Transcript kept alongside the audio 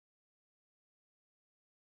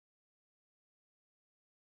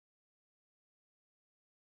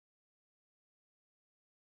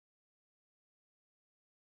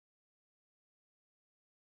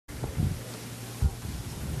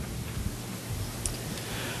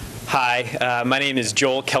Hi, my name is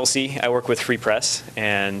Joel Kelsey. I work with Free Press,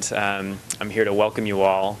 and I'm here to welcome you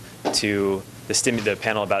all to the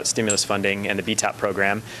panel about stimulus funding and the BTAP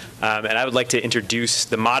program. And I would like to introduce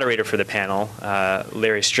the moderator for the panel,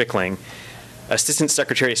 Larry Strickling. Assistant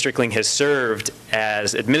Secretary Strickling has served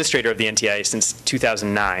as administrator of the NTIA since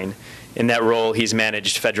 2009. In that role, he's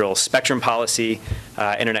managed federal spectrum policy,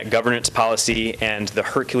 internet governance policy, and the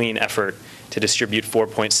Herculean effort to distribute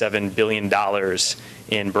 $4.7 billion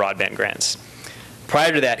in broadband grants.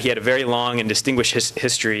 Prior to that, he had a very long and distinguished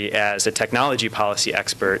history as a technology policy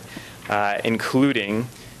expert, including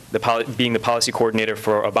being the policy coordinator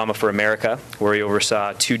for Obama for America, where he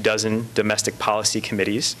oversaw 24 domestic policy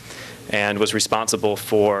committees and was responsible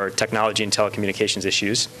for technology and telecommunications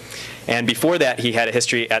issues. And before that, he had a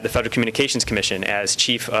history at the Federal Communications Commission as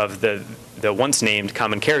chief of the once named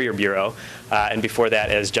Common Carrier Bureau, and before that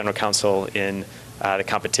as general counsel in the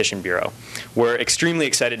Competition Bureau. We're extremely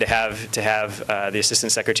excited to have the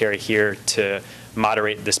Assistant Secretary here to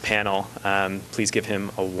moderate this panel. Please give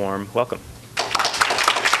him a warm welcome.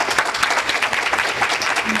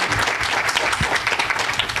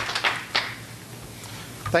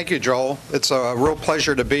 Thank you, Joel. It's a real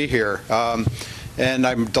pleasure to be here. And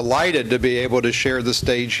I'm delighted to be able to share the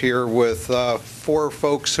stage here with four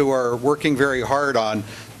folks who are working very hard on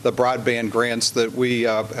the broadband grants that we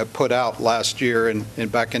have put out last year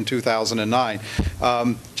and back in 2009.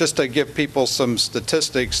 Just to give people some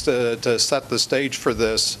statistics to set the stage for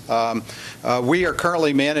this, we are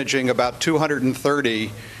currently managing about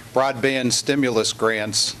 230 broadband stimulus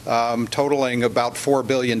grants, totaling about $4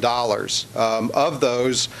 billion. Of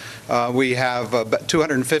those, we have about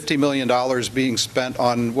 $250 million being spent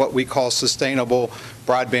on what we call sustainable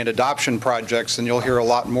broadband adoption projects, and you'll hear a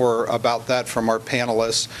lot more about that from our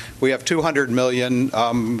panelists. We have $200 million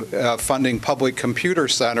funding public computer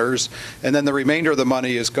centers, and then the remainder of the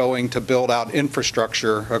money is going to build out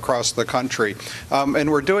infrastructure across the country.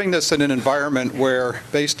 And we're doing this in an environment where,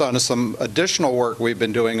 based on some additional work we've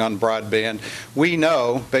been doing on broadband, we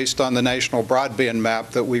know, based on the National Broadband Map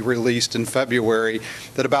that we released in February,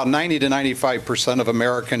 that about 90 to 95% of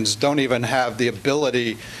Americans don't even have the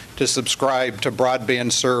ability to subscribe to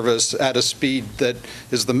broadband service at a speed that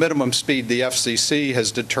is the minimum speed the FCC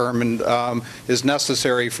has determined is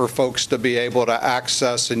necessary for folks to be able to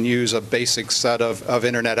access and use a basic set of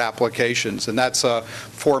internet applications. And that's a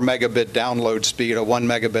 4 megabit download speed, a 1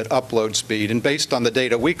 megabit upload speed. And based on the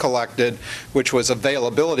data we collected, which was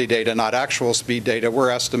availability data, not actual speed data,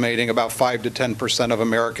 we're estimating about 5 to 10% of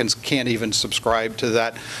Americans can't even subscribe to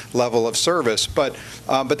that level of service. But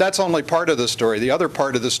that's only part of the story. The other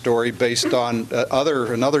part of the story, based on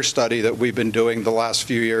another study that we've been doing the last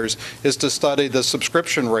few years, is to study the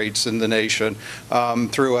subscription rates in the nation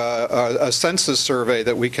through a census survey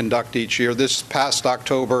that we conduct each year. This past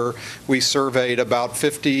October, we surveyed about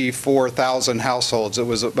 54,000 households. It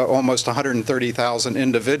was about almost 130,000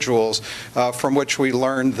 individuals, from which we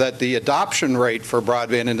learned that the adoption rate for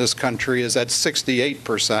broadband in this country is at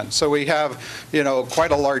 68%. So we have,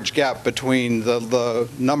 quite a large gap between the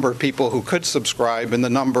number of people who could subscribe and the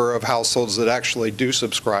number of households that actually do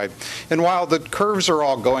subscribe. And while the curves are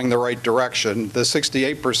all going the right direction, the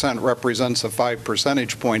 68% represents a 5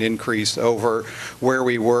 percentage point increase over where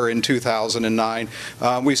we were in 2009.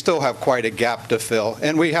 We still have quite a gap to fill.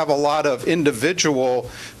 And we have a lot of individual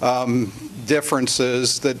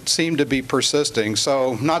differences that seem to be persisting.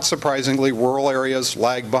 So not surprisingly, rural areas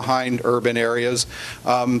lag behind urban areas.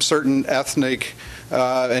 Certain ethnic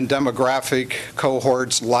and demographic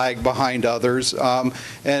cohorts lag behind others.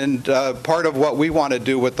 And part of what we want to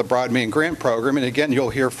do with the Broadband Grant Program, and again, you'll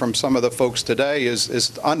hear from some of the folks today, is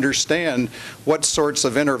to understand what sorts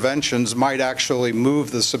of interventions might actually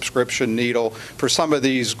move the subscription needle for some of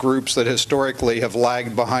these groups that historically have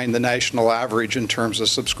lagged behind the national average in terms of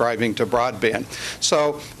subscribing to broadband.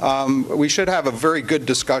 So we should have a very good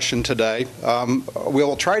discussion today.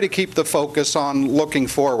 We'll try to keep the focus on looking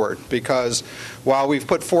forward, because while we've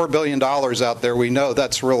put $4 billion out there, we know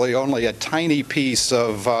that's really only a tiny piece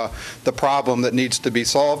of the problem that needs to be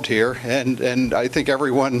solved here. And I think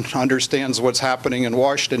everyone understands what's happening in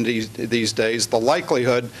Washington these days. The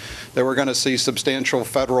likelihood that we're going to see substantial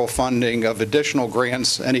federal funding of additional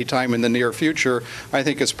grants anytime in the near future, I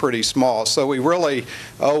think is pretty small. So we really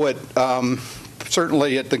owe it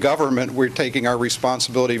certainly at the government, we're taking our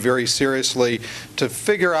responsibility very seriously to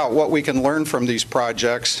figure out what we can learn from these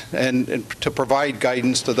projects and to provide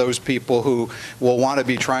guidance to those people who will want to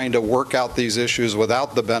be trying to work out these issues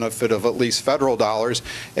without the benefit of at least federal dollars.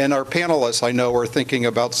 And our panelists, I know, are thinking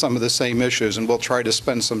about some of the same issues, and we'll try to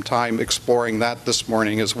spend some time exploring that this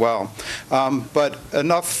morning as well. But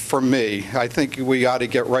enough from me. I think we ought to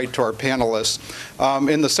get right to our panelists.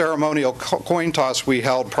 In the ceremonial coin toss we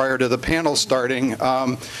held prior to the panel starting,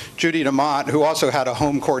 Judy DeMont, who also had a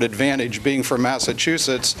home court advantage being from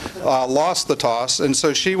Massachusetts, lost the toss, and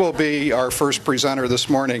so she will be our first presenter this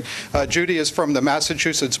morning. Judy is from the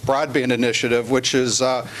Massachusetts Broadband Initiative, which is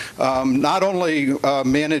not only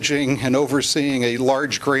managing and overseeing a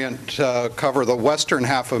large grant to cover the western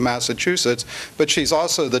half of Massachusetts, but she's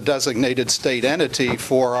also the designated state entity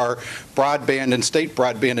for our broadband and state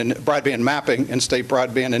broadband and broadband mapping and state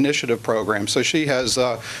broadband initiative program. So she has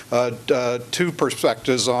two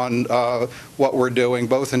perspectives on what we're doing,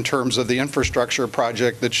 both in terms of the infrastructure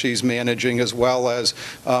project that she's managing, as well as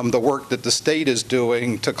the work that the state is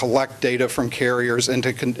doing to collect data from carriers and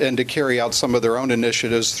to carry out some of their own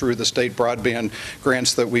initiatives through the state broadband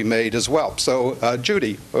grants that we made as well. So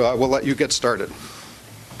Judy, we'll let you get started.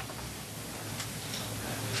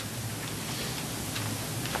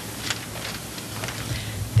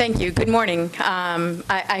 Thank you. Good morning.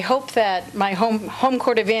 I hope that my home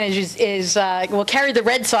court advantage will carry the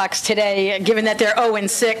Red Sox today, given that they're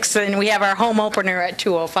 0-6 and we have our home opener at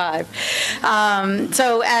 2:05.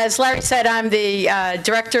 So as Larry said, I'm the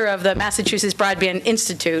director of the Massachusetts Broadband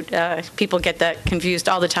Institute. People get that confused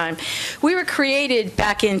all the time. We were created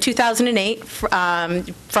back in 2008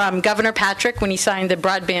 from Governor Patrick when he signed the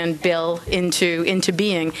broadband bill into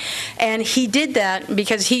being. And he did that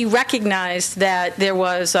because he recognized that there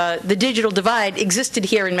was the digital divide existed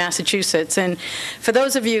here in Massachusetts. And for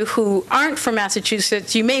those of you who aren't from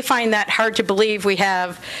Massachusetts, you may find that hard to believe. We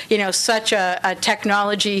have, such a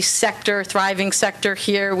technology sector, thriving sector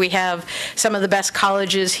here. We have some of the best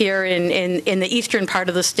colleges here in the eastern part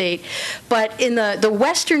of the state. But in the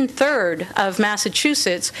western third of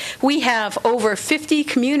Massachusetts, we have over 50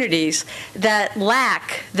 communities that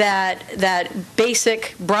lack that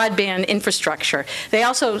basic broadband infrastructure. They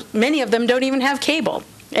also, many of them don't even have cable.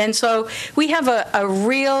 And so we have a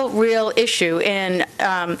real issue. And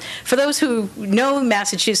for those who know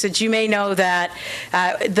Massachusetts, you may know that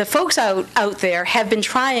the folks out there have been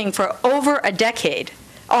trying for over a decade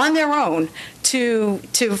on their own to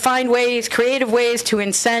find ways, creative ways to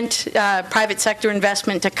incent private sector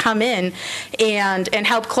investment to come in and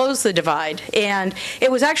help close the divide. And it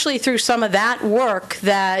was actually through some of that work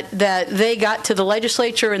that they got to the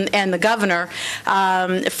legislature and the governor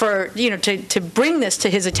to bring this to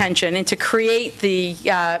his attention and to create the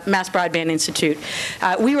Mass Broadband Institute.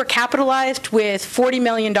 We were capitalized with $40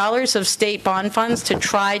 million of state bond funds to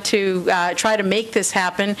try to make this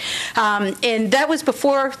happen, and that was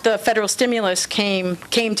before the federal stimulus came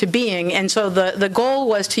to being. And so the goal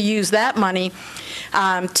was to use that money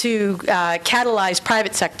to catalyze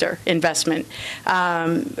private sector investment.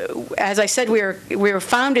 As I said, we were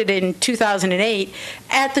founded in 2008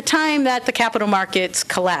 at the time that the capital markets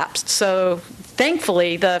collapsed. So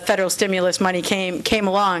thankfully, the federal stimulus money came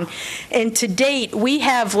along. And to date, we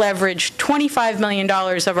have leveraged $25 million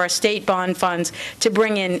of our state bond funds to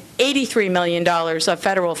bring in $83 million of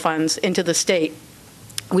federal funds into the state.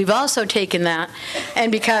 We've also taken that, and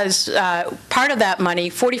because part of that money,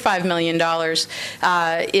 $45 million,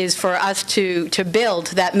 is for us to build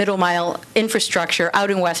that middle mile infrastructure out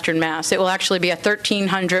in Western Mass. It will actually be a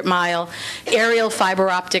 1,300-mile aerial fiber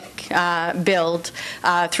optic build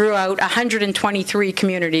throughout 123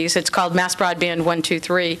 communities. It's called Mass Broadband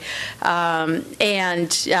 123,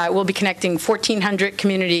 and we'll be connecting 1,400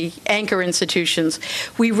 community anchor institutions.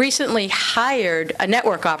 We recently hired a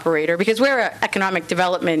network operator because we're an economic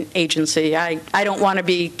development agency. I don't want to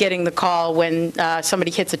be getting the call when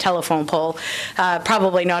somebody hits a telephone pole.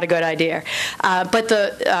 Probably not a good idea. But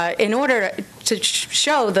in order to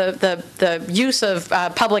show the use of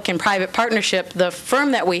public and private partnership, the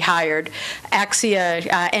firm that we hired, Axia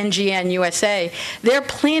NGN USA, they're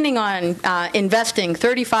planning on investing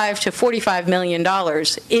 $35 to $45 million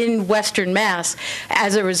in Western Mass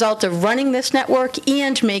as a result of running this network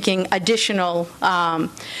and making additional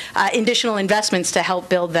investments to help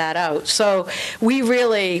build that out. So we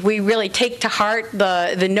really take to heart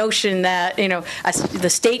the notion that the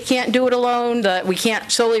state can't do it alone, that we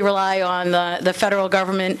can't solely rely on the federal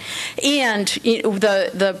government, and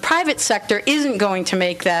the private sector isn't going to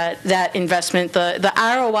make that investment. The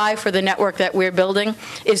ROI for the network that we're building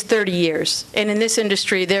is 30 years, and in this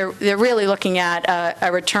industry, they're really looking at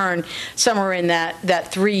a return somewhere in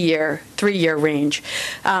that three-year range.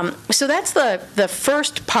 So that's the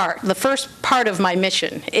first part. The first part of my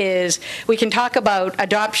mission is we can talk about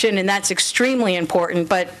adoption, and that's extremely important,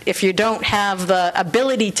 but if you don't have the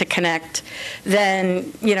ability to connect,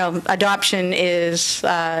 then adoption is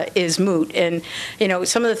moot. And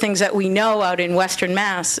some of the things that we know out in Western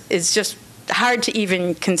Mass is just hard to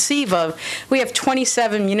even conceive of. We have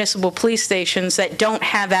 27 municipal police stations that don't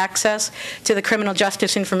have access to the criminal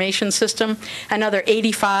justice information system, another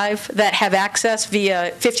 85 that have access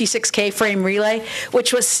via 56K frame relay,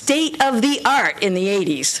 which was state of the art in the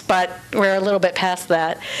 80s, but we're a little bit past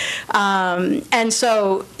that. And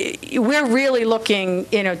so we're really looking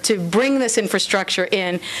to bring this infrastructure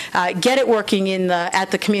in, get it working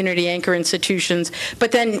at the community anchor institutions,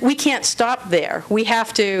 but then we can't stop there. We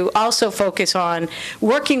have to also focus on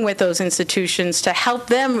working with those institutions to help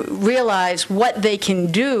them realize what they can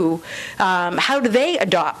do. How do they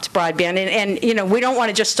adopt broadband? And we don't want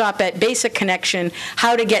to just stop at basic connection.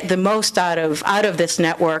 How to get the most out of this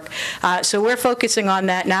network? So we're focusing on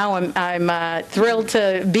that now. I'm thrilled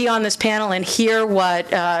to be on this panel and hear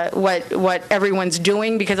what everyone's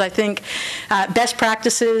doing, because I think best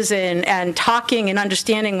practices and talking and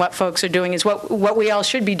understanding what folks are doing is what we all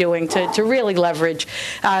should be doing to really leverage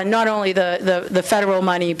not only the federal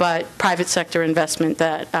money, but private sector investment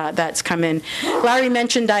that's come in. Larry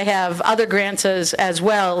mentioned I have other grants as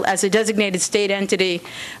well as a designated state entity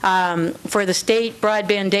for the state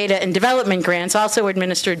broadband data and development grants, also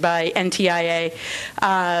administered by NTIA.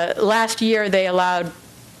 Last year they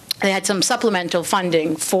had some supplemental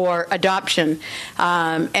funding for adoption,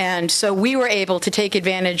 and so we were able to take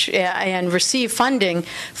advantage and receive funding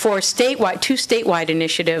for two statewide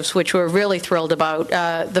initiatives, which we're really thrilled about.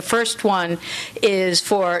 The first one is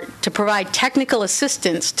to provide technical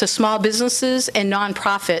assistance to small businesses and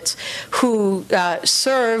nonprofits who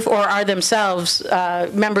serve or are themselves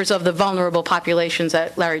members of the vulnerable populations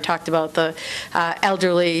that Larry talked about, the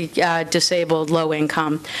elderly, disabled, low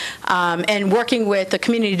income, and working with the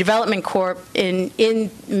Community Development Corp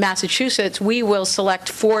in Massachusetts, we will select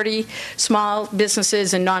 40 small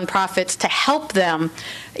businesses and nonprofits to help them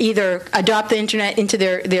either adopt the internet into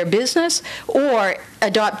their business or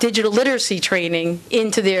adopt digital literacy training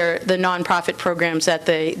into the nonprofit programs that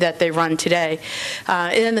they run today.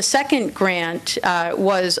 And then the second grant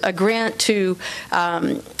was a grant to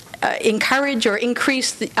encourage or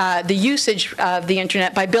increase the usage of the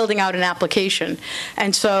internet by building out an application.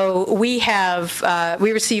 And so we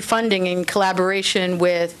receive funding in collaboration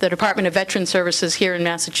with the Department of Veterans Services here in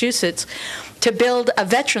Massachusetts to build a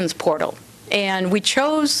veterans portal. And we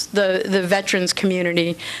chose the veterans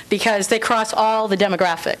community because they cross all the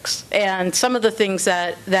demographics. And some of the things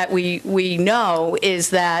that we know is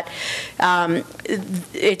that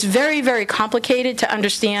it's very, very complicated to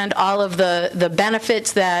understand all of the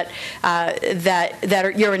benefits that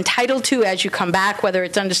you're entitled to as you come back, whether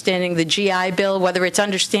it's understanding the GI Bill, whether it's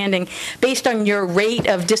understanding based on your rate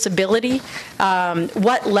of disability,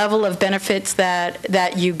 what level of benefits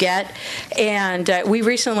that you get. And we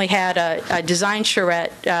recently had a design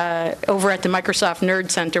charrette over at the Microsoft Nerd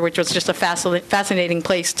Center, which was just a fascinating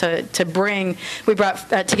place to bring. We brought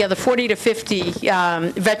together 40 to 50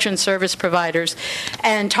 veteran service providers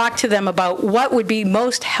and talked to them about what would be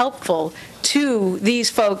most helpful to these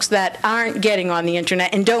folks that aren't getting on the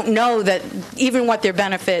internet and don't know that even what their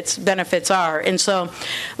benefits are. And so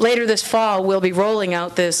later this fall, we'll be rolling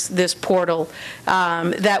out this portal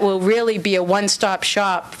that will really be a one-stop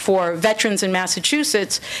shop for veterans in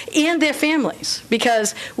Massachusetts and their families,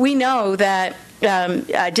 because we know that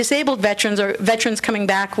disabled veterans or veterans coming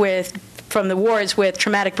back from the wars with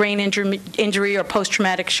traumatic brain injury or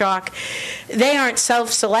post-traumatic shock, they aren't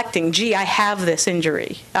self-selecting, gee, I have this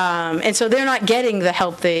injury. And so they're not getting the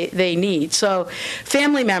help they need. So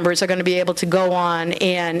family members are going to be able to go on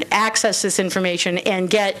and access this information and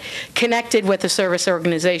get connected with the service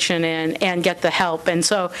organization and get the help. And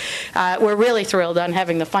so we're really thrilled on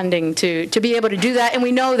having the funding to be able to do that. And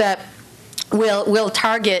we know that we'll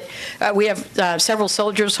target, we have several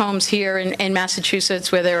soldiers' homes here in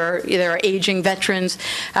Massachusetts where there are aging veterans.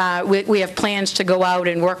 We have plans to go out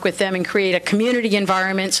and work with them and create a community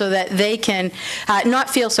environment so that they can not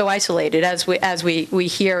feel so isolated as we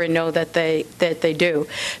hear and know that they do.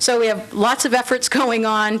 So we have lots of efforts going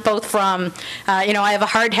on, both from, I have a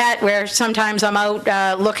hard hat where sometimes I'm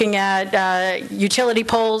out looking at utility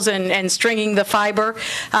poles and stringing the fiber,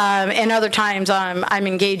 and other times I'm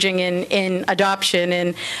engaging in broadband adoption,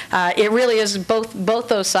 and it really is both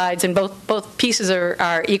those sides, and both pieces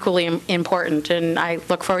are equally important, and I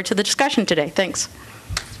look forward to the discussion today. Thanks.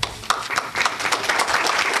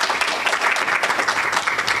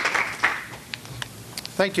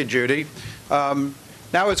 Thank you, Judy.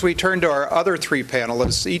 Now, as we turn to our other three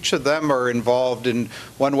panelists, each of them are involved in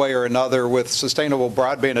one way or another with sustainable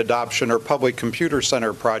broadband adoption or public computer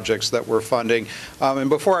center projects that we're funding. And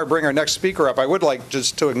before I bring our next speaker up, I would like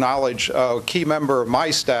just to acknowledge a key member of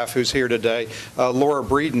my staff who's here today, Laura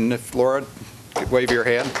Breeden. If Laura, wave your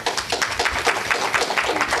hand.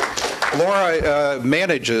 Laura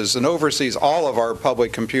manages and oversees all of our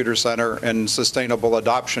public computer center and sustainable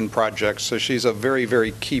adoption projects, so she's a very,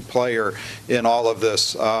 very key player in all of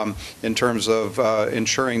this in terms of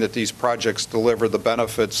ensuring that these projects deliver the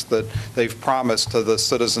benefits that they've promised to the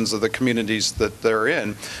citizens of the communities that they're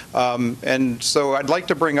in. And so I'd like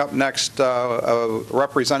to bring up next a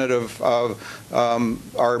representative of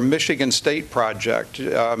our Michigan State project.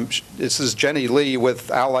 This is Jenny Lee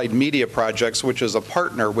with Allied Media Projects, which is a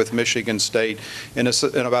partner with Michigan State in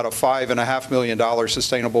about a $5.5 million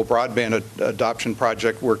sustainable broadband adoption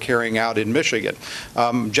project we're carrying out in Michigan.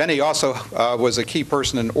 Jenny also was a key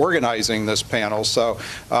person in organizing this panel, so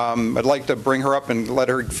I'd like to bring her up and let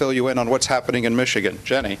her fill you in on what's happening in Michigan.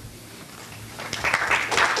 Jenny.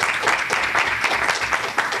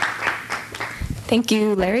 Thank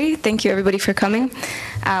you, Larry. Thank you, everybody, for coming.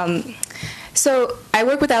 So I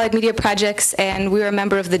work with Allied Media Projects, and we are a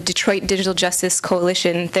member of the Detroit Digital Justice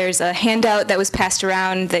Coalition. There's a handout that was passed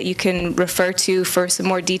around that you can refer to for some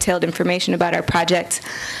more detailed information about our project.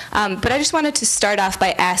 But I just wanted to start off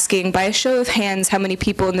by asking, by a show of hands, how many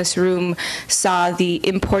people in this room saw the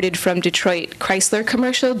imported from Detroit Chrysler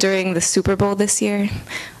commercial during the Super Bowl this year?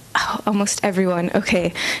 Oh, almost everyone.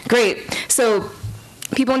 Okay, great. So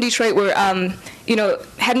people in Detroit were,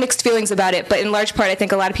 had mixed feelings about it, but in large part, I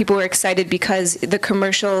think a lot of people were excited because the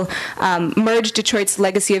commercial merged Detroit's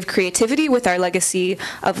legacy of creativity with our legacy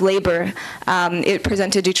of labor. It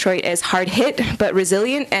presented Detroit as hard hit, but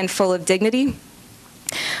resilient and full of dignity.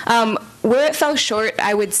 Where it fell short,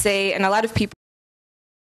 I would say, and a lot of people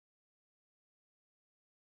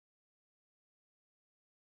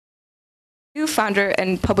founder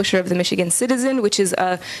and publisher of the Michigan Citizen, which is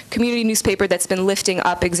a community newspaper that's been lifting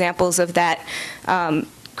up examples of that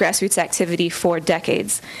grassroots activity for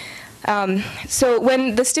decades. So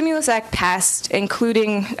when the Stimulus Act passed,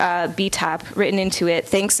 including BTOP written into it,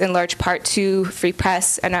 thanks in large part to Free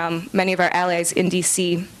Press and many of our allies in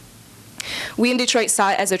DC, we in Detroit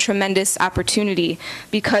saw it as a tremendous opportunity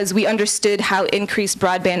because we understood how increased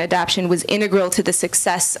broadband adoption was integral to the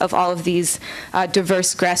success of all of these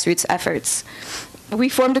diverse grassroots efforts. We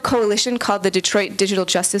formed a coalition called the Detroit Digital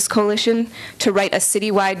Justice Coalition to write a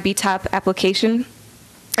citywide BTOP application.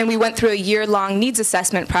 And we went through a year-long needs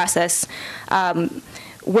assessment process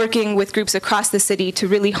working with groups across the city to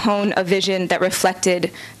really hone a vision that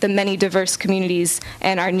reflected the many diverse communities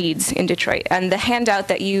and our needs in Detroit. And the handout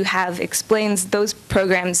that you have explains those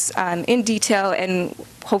programs in detail, and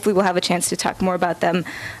hopefully we'll have a chance to talk more about them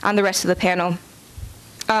on the rest of the panel.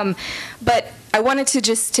 But I wanted to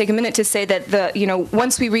just take a minute to say that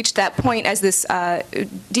once we reached that point as this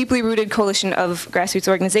deeply rooted coalition of grassroots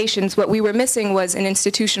organizations, what we were missing was an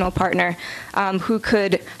institutional partner who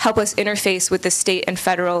could help us interface with the state and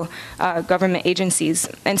federal government agencies.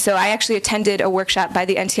 And so I actually attended a workshop by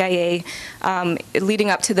the NTIA leading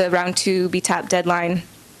up to the round 2 BTOP deadline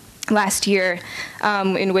last year,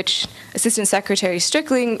 in which Assistant Secretary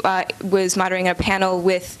Strickling was moderating a panel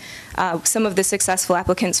with some of the successful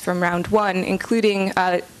applicants from round 1, including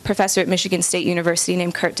a professor at Michigan State University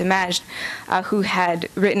named Kurt DeMage, who had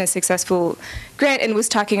written a successful grant and was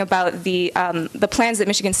talking about the plans that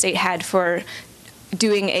Michigan State had for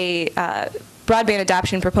doing a broadband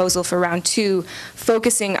adoption proposal for round 2,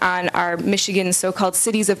 focusing on our Michigan so-called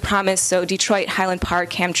cities of promise, so Detroit, Highland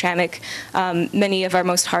Park, Hamtramck, many of our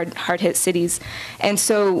most hard-hit cities. And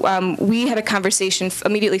so we had a conversation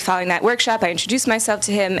immediately following that workshop. I introduced myself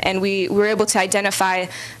to him, and we were able to identify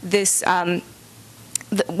this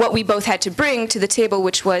what we both had to bring to the table,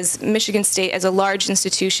 which was Michigan State as a large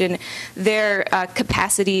institution, their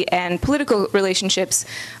capacity and political relationships,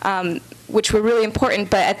 which were really important,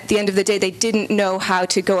 but at the end of the day, they didn't know how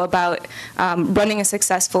to go about running a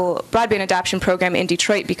successful broadband adoption program in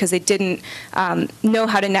Detroit because they didn't know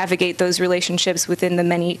how to navigate those relationships within the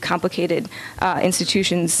many complicated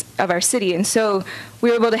institutions of our city. And so we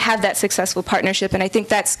were able to have that successful partnership, and I think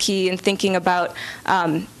that's key in thinking about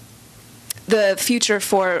the future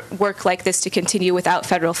for work like this to continue without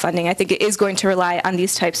federal funding. I think it is going to rely on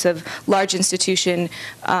these types of large institution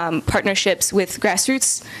partnerships with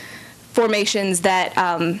grassroots formations that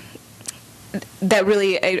that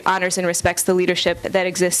really honors and respects the leadership that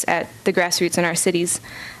exists at the grassroots in our cities.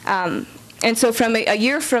 And so from a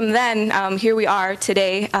year from then, here we are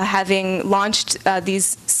today, having launched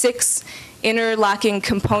these 6 interlocking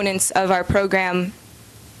components of our program,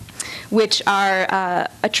 which are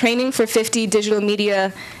a training for 50 digital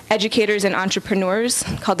media educators and entrepreneurs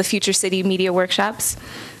called the Future City Media Workshops,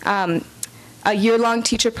 a year-long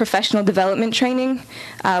teacher professional development training,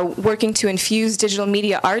 working to infuse digital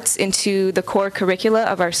media arts into the core curricula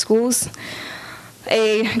of our schools,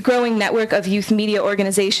 a growing network of youth media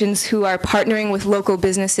organizations who are partnering with local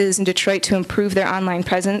businesses in Detroit to improve their online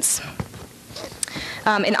presence,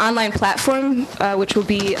 an online platform, which will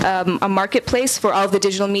be a marketplace for all of the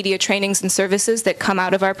digital media trainings and services that come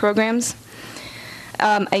out of our programs,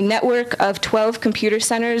 a network of 12 computer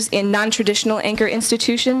centers in non-traditional anchor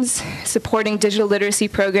institutions supporting digital literacy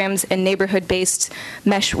programs and neighborhood-based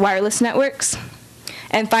mesh wireless networks,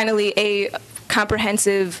 and finally, a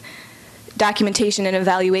comprehensive documentation and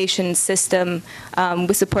evaluation system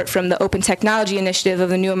with support from the Open Technology Initiative of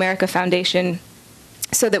the New America Foundation,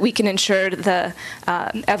 so that we can ensure the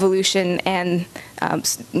evolution and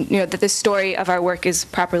that the story of our work is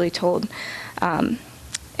properly told.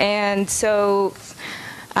 And so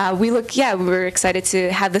we're excited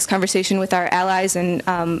to have this conversation with our allies and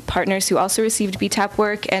partners who also received BTAP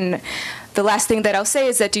work. And the last thing that I'll say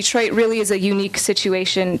is that Detroit really is a unique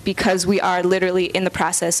situation because we are literally in the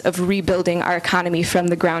process of rebuilding our economy from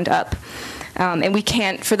the ground up. And we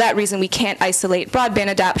can't, for that reason, we can't isolate broadband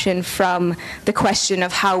adoption from the question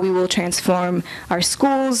of how we will transform our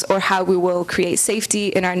schools or how we will create safety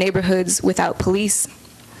in our neighborhoods without police.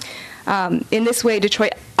 In this way,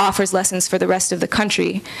 Detroit offers lessons for the rest of the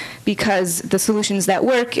country because the solutions that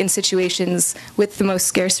work in situations with the most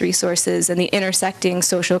scarce resources and the intersecting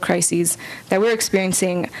social crises that we're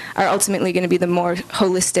experiencing are ultimately going to be the more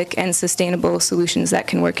holistic and sustainable solutions that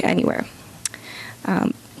can work anywhere.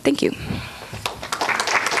 Thank you.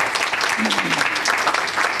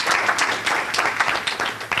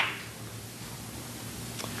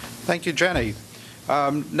 Thank you, Jenny.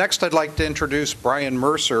 Next, I'd like to introduce Brian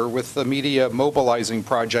Mercer with the Media Mobilizing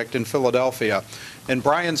Project in Philadelphia. And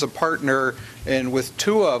Brian's a partner with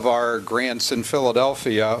 2 of our grants in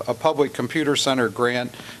Philadelphia, a public computer center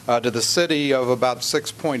grant to the city of about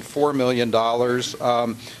 $6.4 million,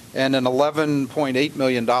 and an $11.8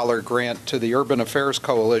 million grant to the Urban Affairs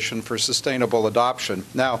Coalition for Sustainable Adoption.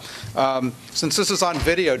 Now, since this is on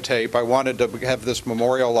videotape, I wanted to have this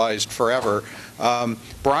memorialized forever.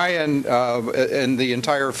 Brian and the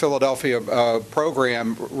entire Philadelphia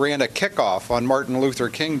program ran a kickoff on Martin Luther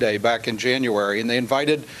King Day back in January, and they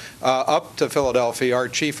invited up to Philadelphia our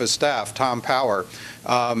Chief of Staff, Tom Power.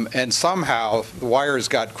 And somehow the wires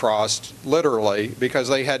got crossed, literally, because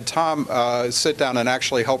they had Tom sit down and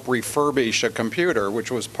actually help refurbish a computer, which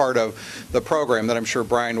was part of the program that I'm sure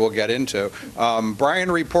Brian will get into.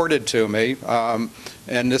 Brian reported to me,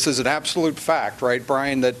 and this is an absolute fact, right,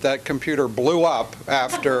 Brian, that computer blew up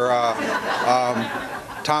after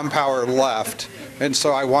Tom Power left. And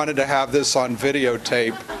so I wanted to have this on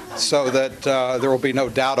videotape so that there will be no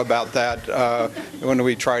doubt about that when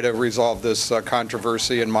we try to resolve this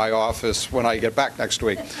controversy in my office when I get back next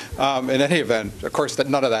week. In any event, of course,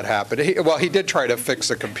 none of that happened. He did try to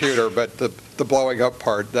fix a computer, but the blowing up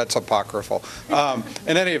part, that's apocryphal.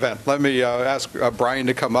 In any event, let me ask Brian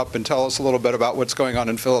to come up and tell us a little bit about what's going on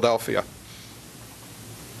in Philadelphia.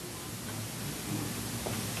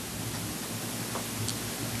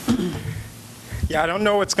 Yeah, I don't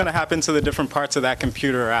know what's going to happen to the different parts of that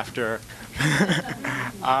computer after.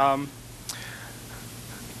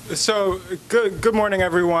 So, good morning,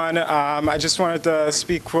 everyone. I just wanted to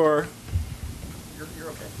speak for. You're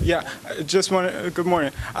okay. Yeah, good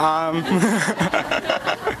morning.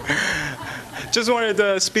 Just wanted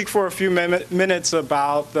to speak for a few minutes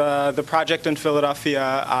about the project in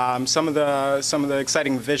Philadelphia, some of the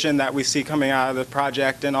exciting vision that we see coming out of the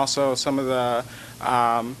project, and also some of the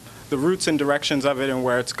roots and directions of it and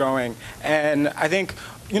where it's going. And I think,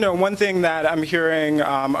 one thing that I'm hearing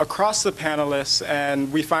across the panelists, and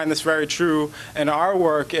we find this very true in our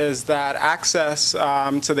work, is that access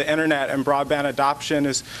to the internet and broadband adoption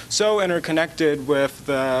is so interconnected with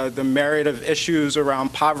the myriad of issues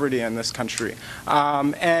around poverty in this country.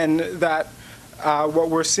 And that what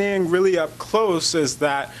we're seeing really up close is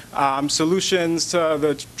that solutions to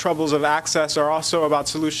the troubles of access are also about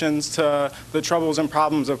solutions to the troubles and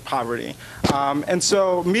problems of poverty. And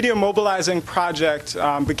so Media Mobilizing Project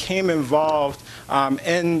became involved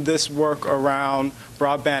in this work around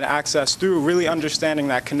broadband access through really understanding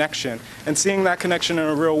that connection and seeing that connection in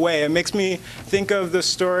a real way. It makes me think of the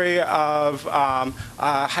story of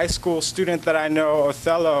a high school student that I know,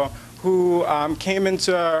 Othello, who came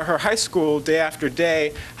into her high school day after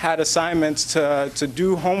day, had assignments to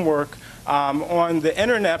do homework on the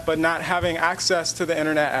internet, but not having access to the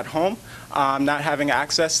internet at home, not having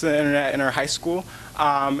access to the internet in her high school.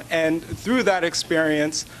 And through that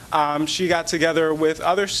experience, she got together with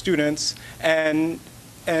other students and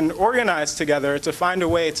organized together to find a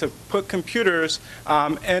way to put computers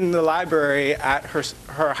in the library at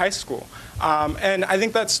her high school. And I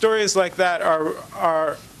think that stories like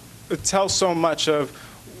that tell so much of,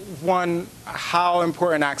 one, how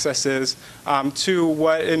important access is, two,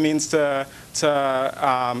 what it means to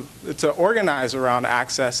organize around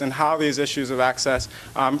access, and how these issues of access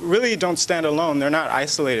really don't stand alone. They're not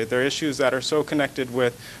isolated. They're issues that are so connected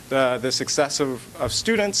with the success of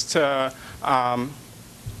students to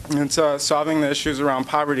solving the issues around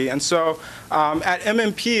poverty. And so at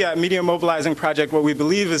MMP, at Media Mobilizing Project, what we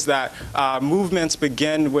believe is that movements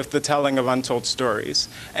begin with the telling of untold stories.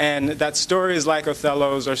 And that stories like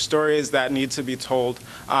Othello's are stories that need to be told,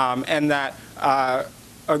 and that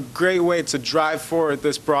a great way to drive forward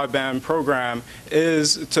this broadband program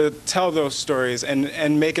is to tell those stories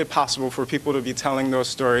and make it possible for people to be telling those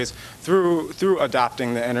stories through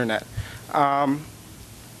adopting the internet. And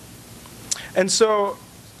so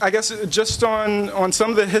I guess just on some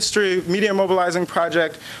of the history of Media Mobilizing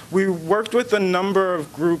Project, we worked with a number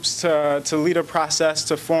of groups to lead a process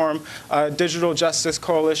to form a digital justice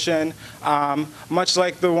coalition, much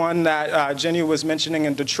like the one that Jenny was mentioning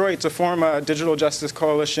in Detroit, to form a digital justice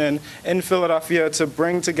coalition in Philadelphia to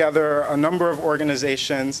bring together a number of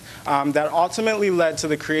organizations that ultimately led to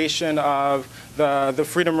the creation of the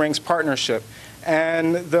Freedom Rings Partnership.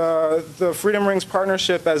 And the Freedom Rings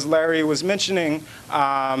Partnership, as Larry was mentioning,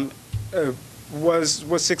 was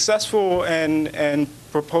successful in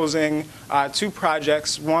proposing two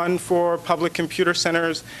projects, one for public computer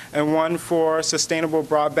centers and one for sustainable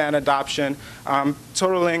broadband adoption,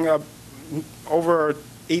 totaling over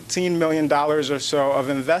 $18 million or so of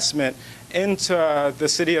investment into the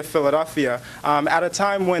city of Philadelphia at a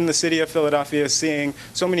time when the city of Philadelphia is seeing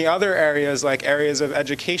so many other areas, like areas of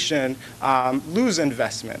education, lose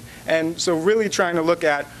investment. And so really trying to look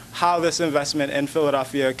at how this investment in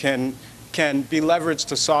Philadelphia can be leveraged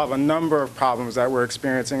to solve a number of problems that we're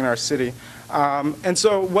experiencing in our city. And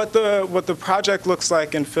so what the project looks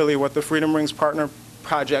like in Philly, what the Freedom Rings Partner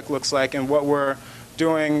Project looks like, and what we're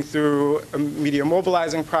doing through a Media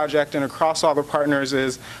Mobilizing Project and across all the partners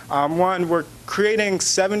is, one, we're creating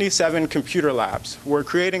 77 computer labs. We're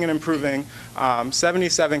creating and improving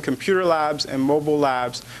 77 computer labs and mobile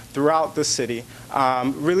labs throughout the city,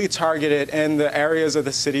 really targeted in the areas of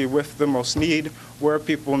the city with the most need, where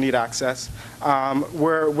people need access.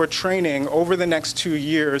 We're training, over the next 2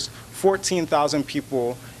 years, 14,000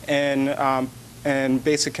 people in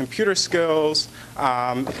basic computer skills,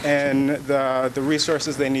 and the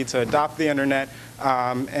resources they need to adopt the internet,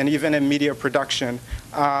 and even in media production.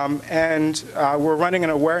 And we're running an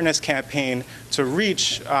awareness campaign to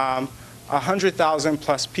reach 100,000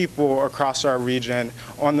 plus people across our region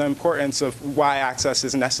on the importance of why access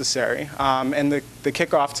is necessary. And the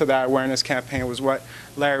kickoff to that awareness campaign was what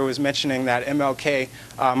Larry was mentioning, that MLK,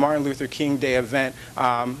 Martin Luther King Day event,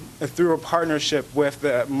 through a partnership with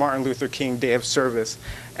the Martin Luther King Day of Service.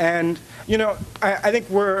 And, you know, I think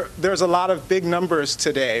there's a lot of big numbers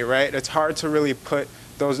today, right? It's hard to really put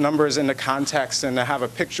those numbers into context and to have a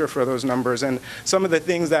picture for those numbers. And some of the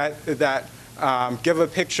things that give a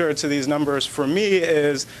picture to these numbers for me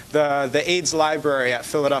is the AIDS library at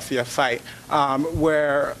Philadelphia Fight,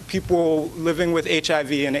 where people living with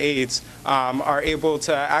HIV and AIDS are able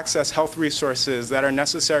to access health resources that are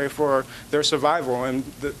necessary for their survival. And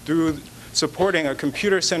through supporting a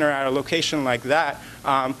computer center at a location like that,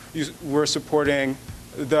 we're supporting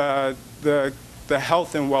the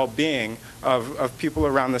health and well-being of people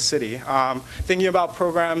around the city. Thinking about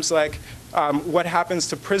programs like what happens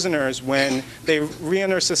to prisoners when they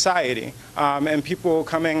re-enter society, and people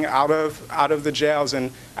coming out of the jails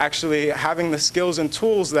and actually having the skills and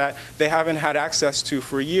tools that they haven't had access to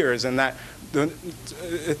for years, and that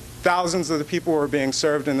thousands of the people who are being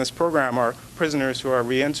served in this program are prisoners who are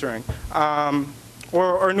re-entering.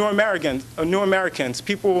 Or new Americans,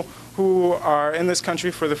 people who are in this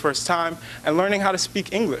country for the first time and learning how to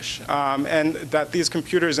speak English, and that these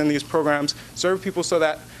computers and these programs serve people so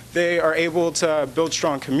that they are able to build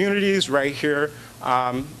strong communities right here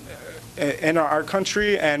in our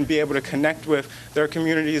country and be able to connect with their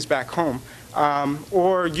communities back home.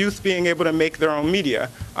 Or youth being able to make their own media.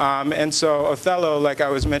 And so Othello, like I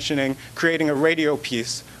was mentioning, creating a radio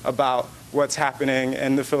piece about what's happening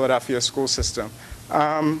in the Philadelphia school system.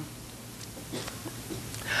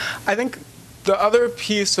 I think the other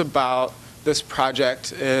piece about this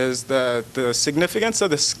project is the significance of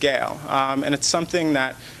the scale. And it's something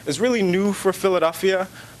that is really new for Philadelphia.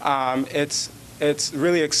 It's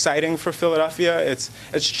really exciting for Philadelphia.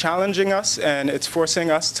 It's challenging us, and it's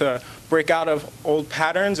forcing us to break out of old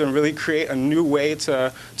patterns and really create a new way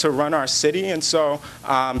to run our city. And so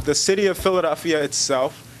the city of Philadelphia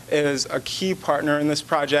itself is a key partner in this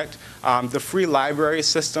project. The free library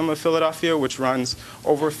system of Philadelphia, which runs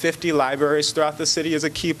over 50 libraries throughout the city, is a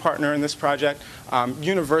key partner in this project.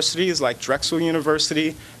 Universities like Drexel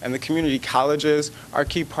University and the community colleges are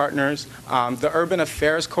key partners. The Urban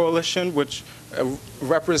Affairs Coalition, which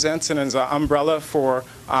represents and is an umbrella for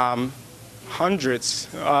hundreds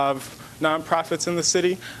of nonprofits in the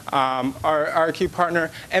city, are a key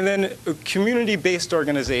partner. And then community-based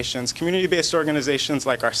organizations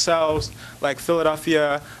like ourselves, like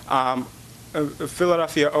Philadelphia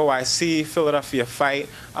OIC, Philadelphia Fight,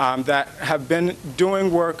 that have been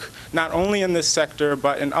doing work not only in this sector,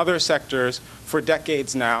 but in other sectors for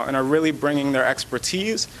decades now, and are really bringing their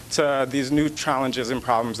expertise to these new challenges and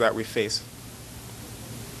problems that we face.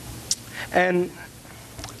 And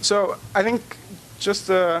so I think just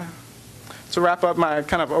to wrap up my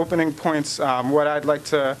kind of opening points, what I'd like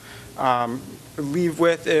to leave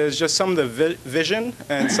with is just some of the vision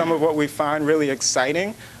and some of what we find really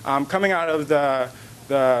exciting coming out of the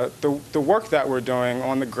work that we're doing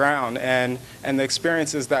on the ground and the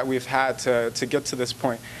experiences that we've had to get to this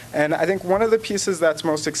point. And I think one of the pieces that's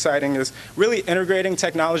most exciting is really integrating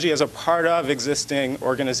technology as a part of existing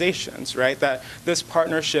organizations, right? That this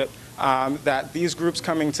partnership, that these groups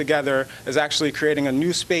coming together is actually creating a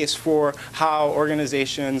new space for how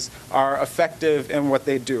organizations are effective in what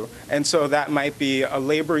they do. And so that might be a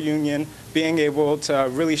labor union being able to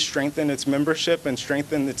really strengthen its membership and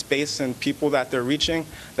strengthen its base and people that they're reaching.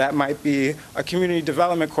 That might be a community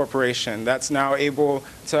development corporation that's now able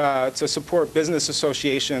to support business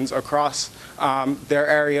associations across their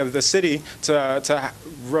area of the city to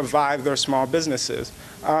revive their small businesses.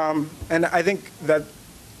 And I think that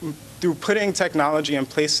through putting technology in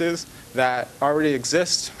places that already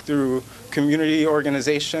exist, through community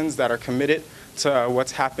organizations that are committed to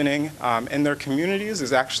what's happening in their communities,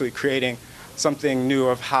 is actually creating something new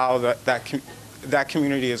of how that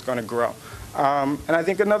community is going to grow. And I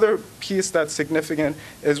think another piece that's significant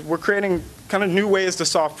is we're creating kind of new ways to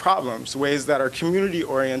solve problems, ways that are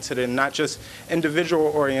community-oriented and not just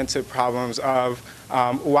individual-oriented problems of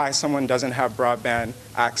why someone doesn't have broadband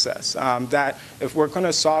access. That if we're going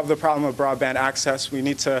to solve the problem of broadband access, we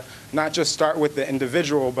need to not just start with the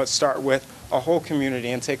individual, but start with a whole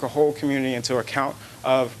community and take a whole community into account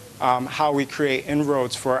of how we create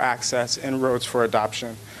inroads for access, inroads for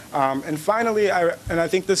adoption. And finally, I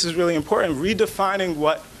think this is really important, redefining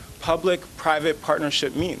what public-private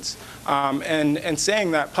partnership means. And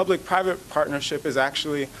saying that public-private partnership is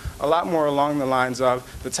actually a lot more along the lines of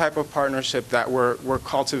the type of partnership that we're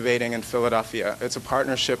cultivating in Philadelphia. It's a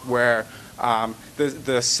partnership where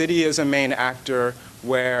the city is a main actor,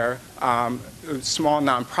 where small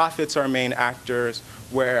nonprofits are main actors,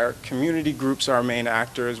 where community groups are main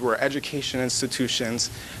actors, where education institutions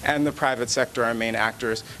and the private sector are main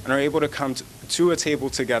actors, and are able to come to a table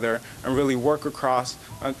together and really work across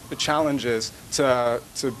the challenges to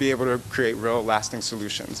be able to create real lasting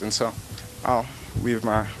solutions. And so I'll leave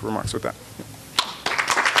my remarks with that.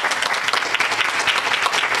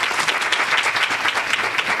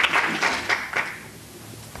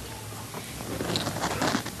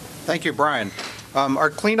 Thank you, Brian. Our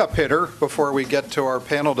cleanup hitter, before we get to our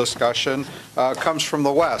panel discussion, comes from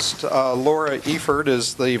the West. Laura Eford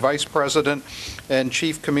is the Vice President and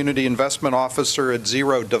Chief Community Investment Officer at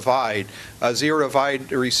Zero Divide. Zero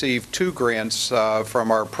Divide received 2 grants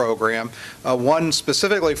from our program, one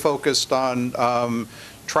specifically focused on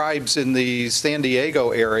tribes in the San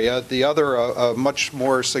Diego area, the other a much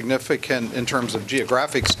more significant in terms of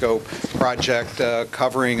geographic scope project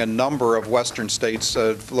covering a number of western states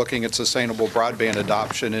looking at sustainable broadband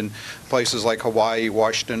adoption in places like Hawaii,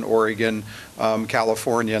 Washington, Oregon,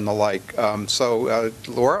 California, and the like. So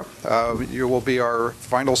Laura, you will be our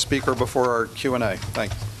final speaker before our Q&A.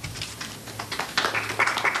 Thank you.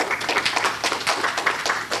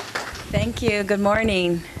 Thank you. Good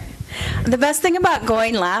morning. The best thing about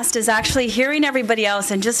going last is actually hearing everybody else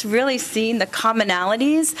and just really seeing the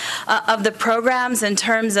commonalities of the programs in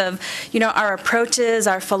terms of, our approaches,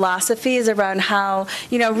 our philosophies around how,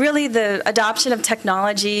 really the adoption of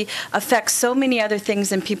technology affects so many other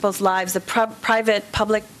things in people's lives, the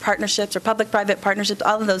private-public partnerships or public-private partnerships,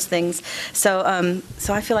 all of those things. So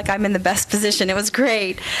I feel like I'm in the best position. It was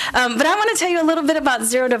great. But I want to tell you a little bit about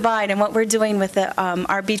Zero Divide and what we're doing with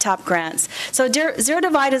our BTOP grants. So Zero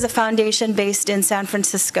Divide is a foundation based in San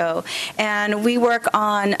Francisco, and we work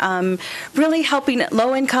on really helping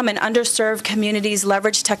low-income and underserved communities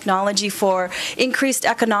leverage technology for increased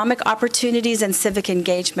economic opportunities and civic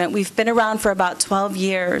engagement. We've been around for about 12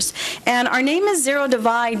 years, and our name is Zero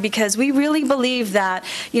Divide because we really believe that,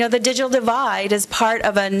 the digital divide is part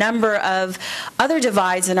of a number of other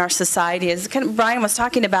divides in our society. As Brian was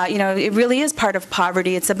talking about, it really is part of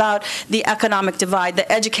poverty. It's about the economic divide,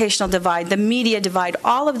 the educational divide, the media divide.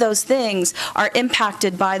 All of those things are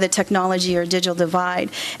impacted by the technology or digital divide.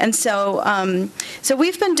 And so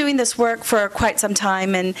we've been doing this work for quite some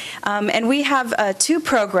time, and we have 2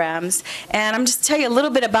 programs, and I'm just tell you a little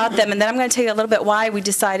bit about them, and then I'm going to tell you a little bit why we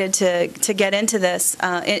decided to get into this,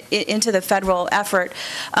 into the federal effort.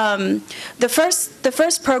 The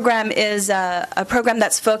first program is a program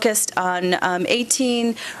that's focused on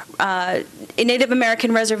 18 Native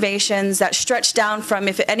American reservations that stretch down from,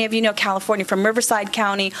 if any of you know California, from Riverside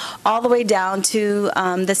County all the way down to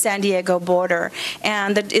the San Diego border.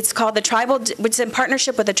 And it's called the Tribal, which is in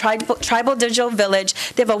partnership with the Tribal Digital Village.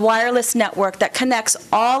 They have a wireless network that connects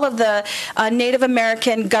all of the Native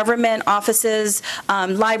American government offices,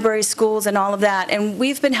 libraries, schools, and all of that. And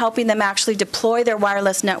we've been helping them actually deploy their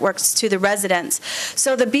wireless networks to the residents.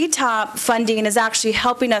 So the BTOP funding is actually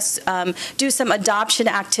helping us do some adoption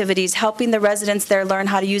activities, helping the residents there learn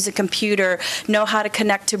how to use a computer, know how to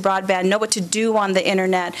connect to broadband, know what to do on the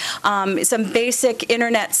internet, some basic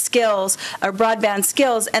internet skills or broadband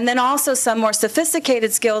skills, and then also some more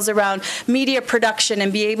sophisticated skills around media production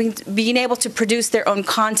and being able to produce their own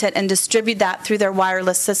content and distribute that through their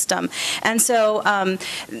wireless system. And so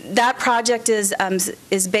that project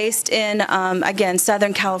is based in, again,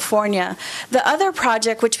 Southern California. The other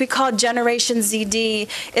project, which we call Generation ZD,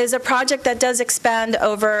 is a project that does expand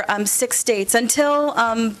over 6 states. Until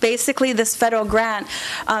basically this federal grant,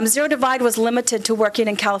 Zero Divide was limited to working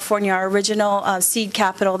in California. Our original seed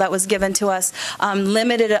capital that was given to us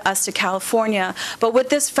limited us to California. But with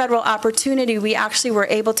this federal opportunity, we actually were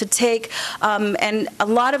able to take and a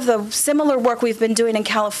lot of the similar work we've been doing in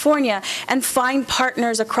California and find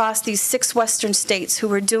partners across these 6 western states who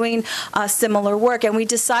were doing similar work. And we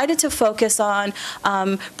decided to focus on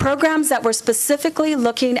programs that were specifically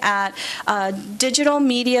looking at digital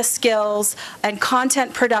media skills and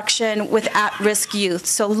content production with at-risk youth.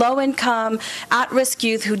 So low-income, at-risk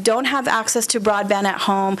youth who don't have access to broadband at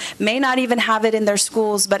home, may not even have it in their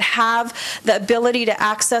schools, but have the ability to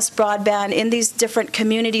access broadband in these different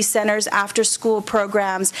community centers, after-school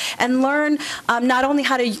programs, and learn not only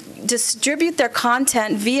how to distribute their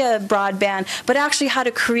content via broadband, but actually how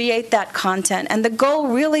to create that content. And the goal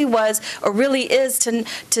really was, or really is,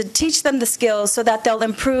 to teach them the skills so that they'll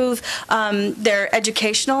improve their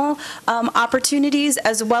educational opportunities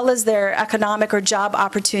as well as their economic or job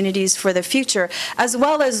opportunities for the future, as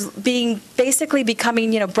well as basically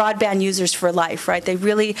becoming, broadband users for life, right? They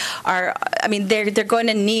really are, they're going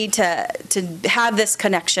to need to have this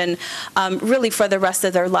connection really for the rest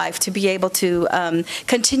of their life to be able to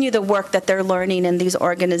continue the work that they're learning in these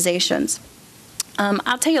organizations.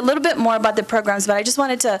 I'll tell you a little bit more about the programs, but I just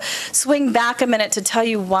wanted to swing back a minute to tell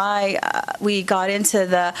you why we got into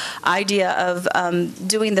the idea of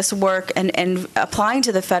doing this work and applying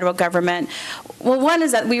to the federal government. Well, one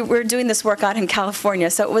is that we were doing this work out in California,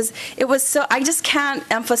 so it was so, I just can't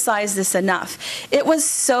emphasize this enough. It was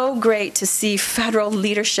so great to see federal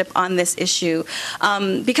leadership on this issue.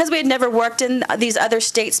 Because we had never worked in these other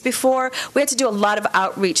states before, we had to do a lot of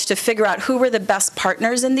outreach to figure out who were the best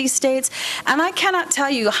partners in these states. And I cannot tell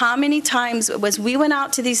you how many times as we went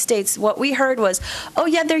out to these states, what we heard was, oh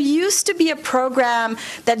yeah, there used to be a program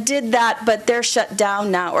that did that, but they're shut down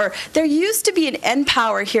now. Or there used to be an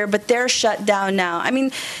NPower here, but they're shut down now.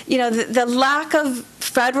 The lack of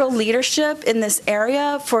federal leadership in this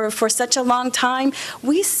area for such a long time,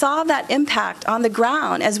 we saw that impact on the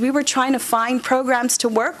ground as we were trying to find programs to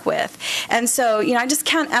work with. And so, I just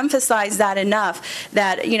can't emphasize that enough,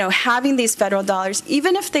 that, having these federal dollars,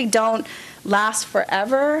 even if they don't last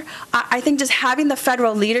forever, I think just having the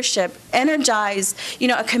federal leadership energize,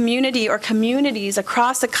 a community or communities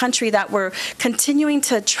across the country that were continuing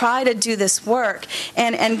to try to do this work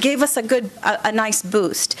and gave us a nice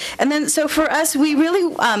boost. And then, so for us, we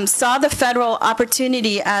really saw the federal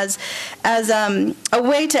opportunity as a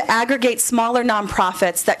way to aggregate smaller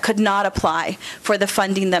nonprofits that could not apply for the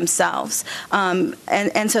funding themselves.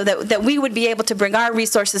 And so that we would be able to bring our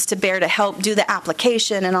resources to bear to help do the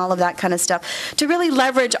application and all of that kind of stuff, to really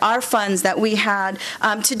leverage our funds that we had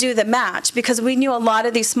to do the match, because we knew a lot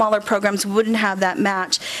of these smaller programs wouldn't have that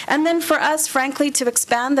match. And then for us, frankly, to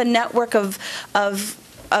expand the network of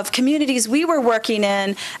communities we were working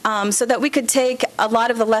in, so that we could take a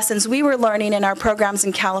lot of the lessons we were learning in our programs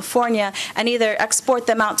in California and either export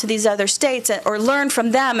them out to these other states or learn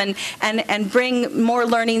from them and bring more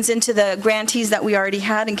learnings into the grantees that we already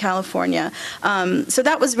had in California. So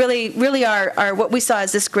that was really our what we saw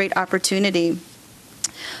as this great opportunity.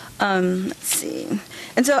 Let's see.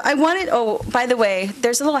 And so I wanted, by the way,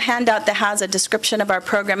 there's a little handout that has a description of our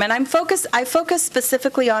program, and I focus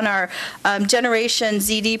specifically on our Generation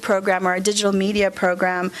ZD program, or our digital media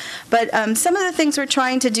program. But some of the things we're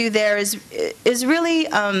trying to do there is really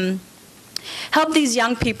help these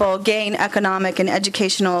young people gain economic and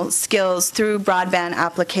educational skills through broadband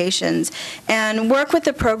applications, and work with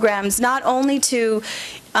the programs not only to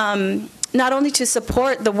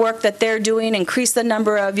support the work that they're doing, increase the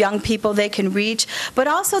number of young people they can reach, but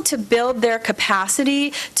also to build their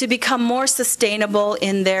capacity to become more sustainable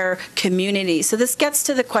in their community. So this gets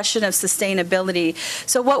to the question of sustainability.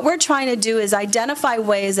 So what we're trying to do is identify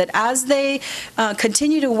ways that as they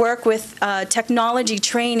continue to work with technology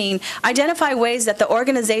training, identify ways that the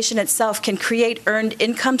organization itself can create earned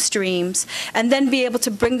income streams and then be able to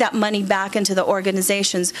bring that money back into the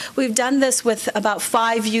organizations. We've done this with about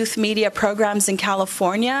 5 youth media programs in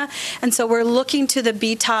California, and so we're looking to the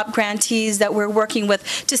BTOP grantees that we're working with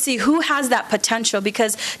to see who has that potential,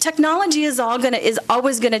 because technology is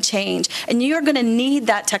always going to change, and you're going to need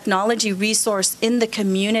that technology resource in the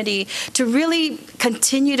community to really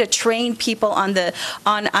continue to train people on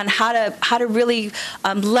how to really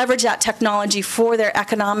leverage that technology for their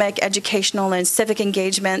economic, educational, and civic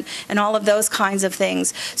engagement, and all of those kinds of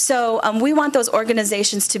things. So we want those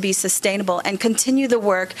organizations to be sustainable and continue the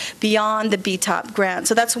work beyond the BTOP grant.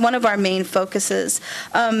 So that's one of our main focuses.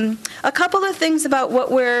 A couple of things about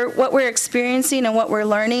what we're experiencing and what we're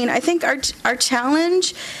learning. I think our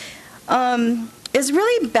challenge is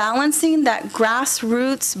really balancing that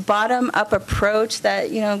grassroots, bottom-up approach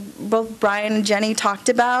that both Brian and Jenny talked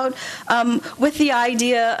about, with the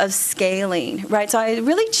idea of scaling, right? So I'm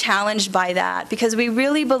really challenged by that, because we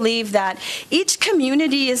really believe that each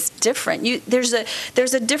community is different. There's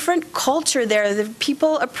a different culture there. The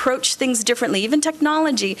people approach things differently, even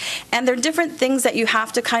technology, and there are different things that you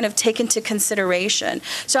have to kind of take into consideration.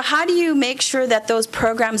 So how do you make sure that those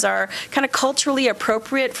programs are kind of culturally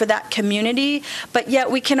appropriate for that community, but yet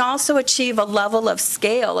we can also achieve a level of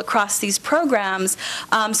scale across these programs,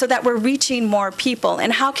 so that we're reaching more people,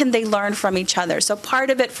 and how can they learn from each other? So part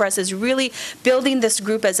of it for us is really building this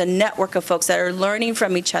group as a network of folks that are learning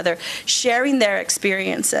from each other, sharing their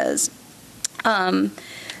experiences.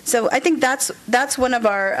 So I think that's one of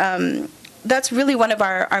our that's really one of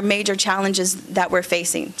our major challenges that we're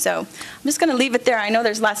facing. So I'm just going to leave it there. I know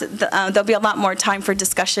there's there'll be a lot more time for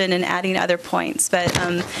discussion and adding other points, but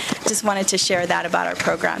just wanted to share that about our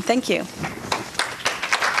program. Thank you.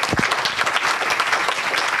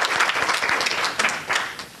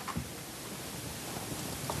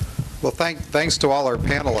 Well, thanks to all our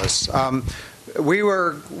panelists.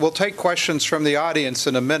 We'll take questions from the audience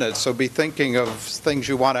in a minute, so be thinking of things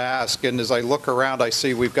you want to ask. And as I look around, I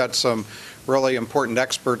see we've got some really important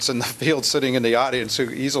experts in the field sitting in the audience who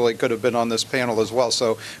easily could have been on this panel as well.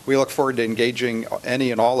 So we look forward to engaging any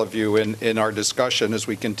and all of you in our discussion as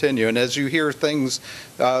we continue. And as you hear things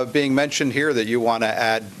being mentioned here that you want to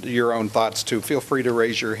add your own thoughts to, feel free to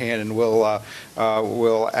raise your hand, and we'll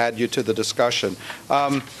add you to the discussion.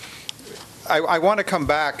 I want to come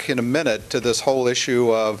back in a minute to this whole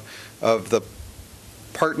issue of the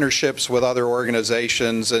partnerships with other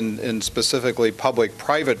organizations and specifically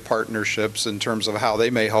public-private partnerships in terms of how they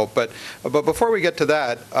may help. But before we get to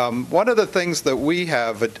that, one of the things that we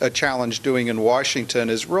have a challenge doing in Washington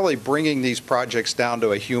is really bringing these projects down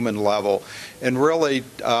to a human level. And really,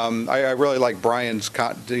 I really like Brian's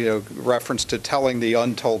reference to telling the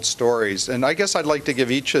untold stories. And I guess I'd like to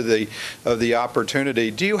give each of the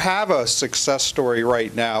opportunity. Do you have a success story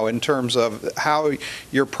right now in terms of how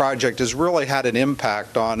your project has really had an impact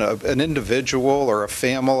impact on an individual or a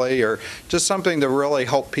family, or just something to really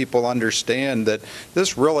help people understand that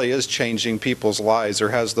this really is changing people's lives or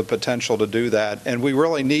has the potential to do that. And we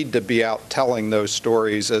really need to be out telling those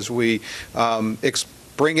stories as we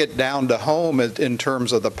bring it down to home in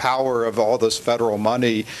terms of the power of all this federal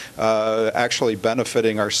money actually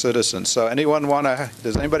benefiting our citizens. So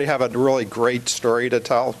does anybody have a really great story to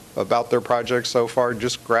tell about their project so far?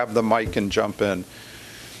 Just grab the mic and jump in.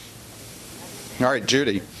 All right,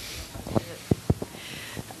 Judy.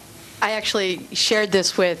 I actually shared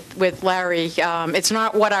this with Larry. It's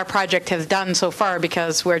not what our project has done so far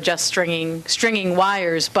because we're just stringing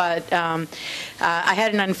wires, but I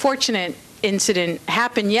had an unfortunate incident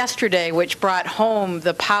happened yesterday, which brought home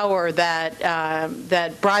the power that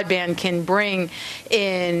that broadband can bring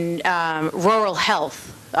in rural health.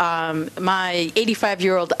 My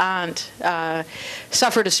 85-year-old aunt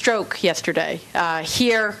suffered a stroke yesterday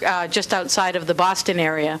here just outside of the Boston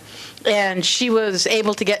area, and she was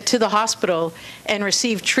able to get to the hospital and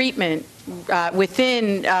receive treatment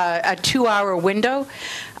within a 2-hour window.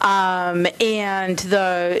 And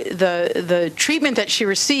the treatment that she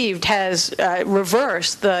received has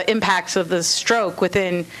reversed the impacts of the stroke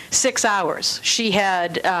within 6 hours. She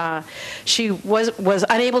was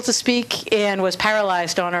unable to speak and was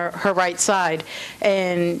paralyzed on her right side,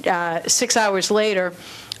 and 6 hours later,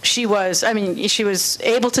 she was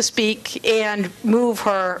able to speak and move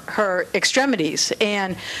her extremities.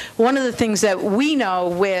 And one of the things that we know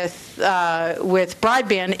with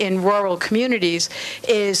broadband in rural communities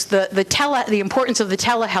is the importance of the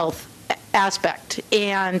telehealth aspect.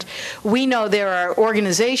 And we know there are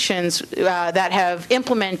organizations that have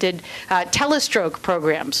implemented telestroke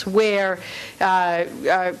programs where a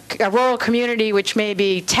rural community which may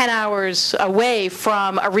be 10 hours away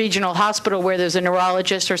from a regional hospital where there's a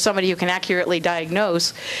neurologist or somebody who can accurately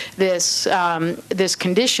diagnose this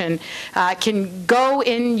condition can go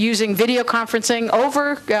in using video conferencing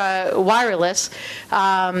over wireless,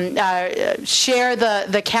 share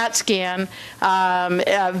the CAT scan,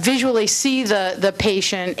 visually see the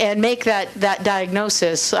patient and make that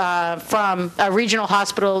diagnosis from a regional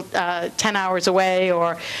hospital 10 hours away.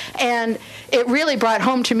 And it really brought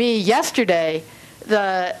home to me yesterday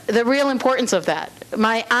the real importance of that.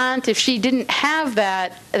 My aunt, if she didn't have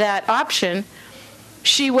that option,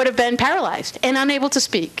 she would have been paralyzed and unable to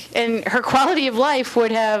speak, and her quality of life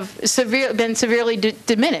would have been severely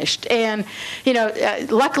diminished. And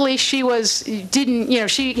luckily she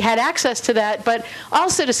had access to that. But all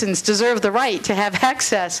citizens deserve the right to have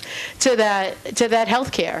access to that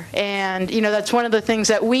health care. And that's one of the things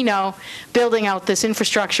that we know, building out this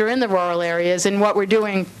infrastructure in the rural areas and what we're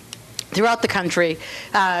doing throughout the country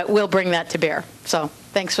will bring that to bear. So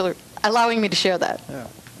thanks for allowing me to share that. Yeah.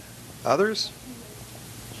 Others?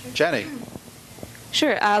 Jenny.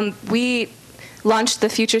 Sure. We launched the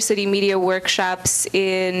Future City Media Workshops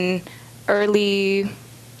in late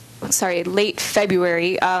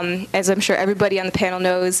February. As I'm sure everybody on the panel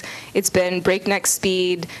knows, it's been breakneck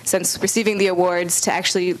speed since receiving the awards to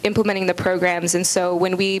actually implementing the programs. And so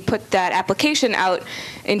when we put that application out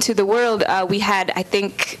into the world, we had, I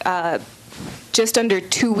think, just under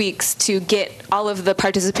 2 weeks to get all of the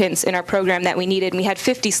participants in our program that we needed. And we had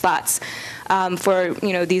 50 slots for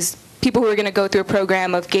these people who are going to go through a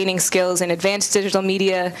program of gaining skills in advanced digital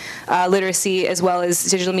media literacy, as well as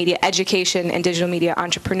digital media education and digital media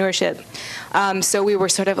entrepreneurship. So we were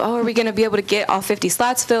sort of, are we going to be able to get all 50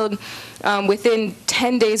 slots filled? Within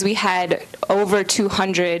 10 days, we had over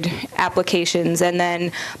 200 applications. And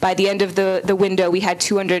then by the end of the window, we had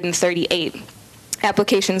 238.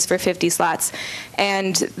 Applications for 50 slots.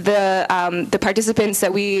 And the participants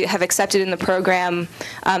that we have accepted in the program,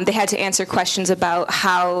 they had to answer questions about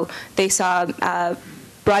how they saw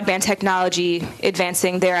broadband technology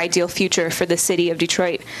advancing their ideal future for the city of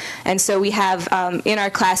Detroit. And so we have in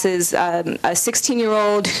our classes a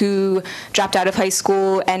 16-year-old who dropped out of high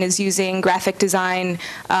school and is using graphic design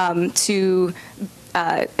as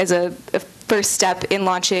a first step in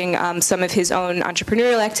launching some of his own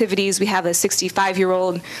entrepreneurial activities. We have a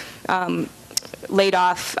 65-year-old laid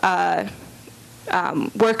off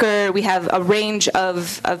worker. We have a range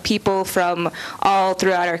of people from all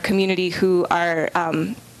throughout our community who are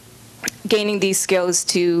gaining these skills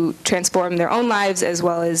to transform their own lives as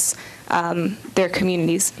well as their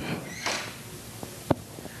communities.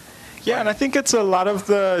 Yeah, and I think it's a lot of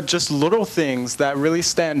the just little things that really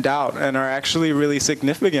stand out and are actually really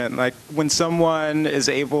significant. Like when someone is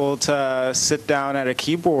able to sit down at a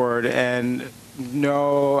keyboard and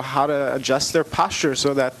know how to adjust their posture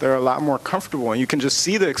so that they're a lot more comfortable. And you can just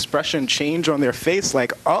see the expression change on their face,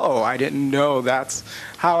 like, oh, I didn't know that's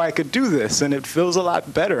how I could do this, and it feels a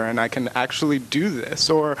lot better, and I can actually do this.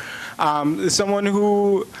 Or someone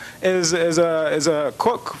who is a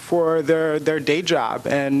cook for their day job,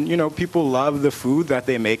 and people love the food that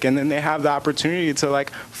they make, and then they have the opportunity to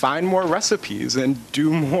like find more recipes and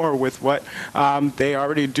do more with what they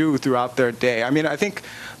already do throughout their day. I mean, I think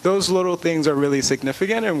those little things are really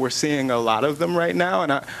significant, and we're seeing a lot of them right now,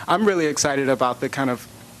 and I'm really excited about the kind of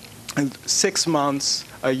 6 months,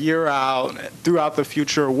 a year out, throughout the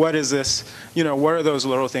future, what is this, what are those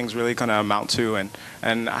little things really going to amount to,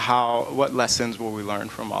 and what lessons will we learn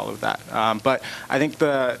from all of that? But I think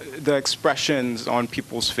the expressions on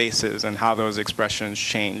people's faces and how those expressions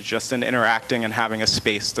change, just in interacting and having a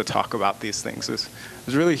space to talk about these things is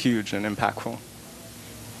really huge and impactful.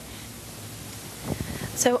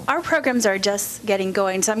 So our programs are just getting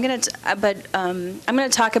going. So I'm going to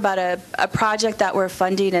talk about a project that we're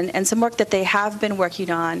funding and some work that they have been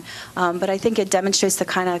working on. But I think it demonstrates the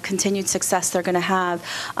kind of continued success they're going to have.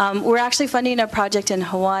 We're actually funding a project in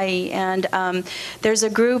Hawaii, and there's a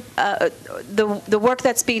group. The work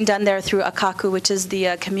that's being done there through Akaku, which is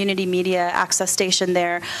the community media access station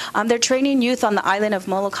there. They're training youth on the island of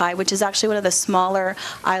Molokai, which is actually one of the smaller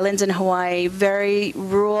islands in Hawaii. Very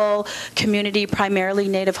rural community, primarily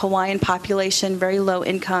Native Hawaiian population, very low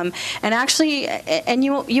income. And actually, and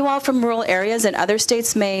you all from rural areas and other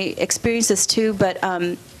states may experience this too, but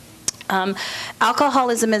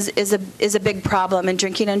alcoholism is a big problem, and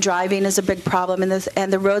drinking and driving is a big problem, and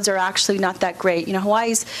the roads are actually not that great.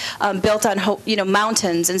 Hawaii's built on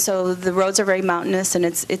mountains, and so the roads are very mountainous, and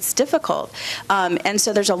it's difficult. And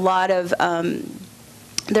so there's a lot of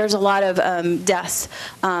deaths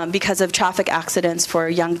because of traffic accidents for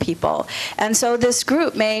young people. And so this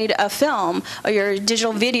group made a film, or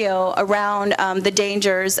digital video, around the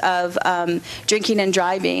dangers of drinking and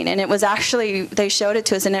driving. And it was actually, they showed it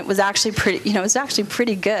to us, and it was actually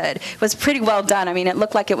pretty good. It was pretty well done. I mean, it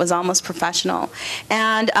looked like it was almost professional.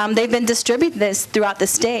 And they've been distributing this throughout the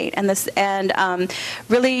state, and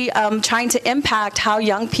really trying to impact how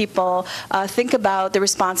young people think about the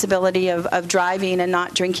responsibility of driving and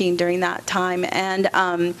not drinking during that time, and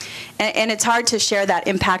it's hard to share that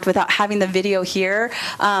impact without having the video here.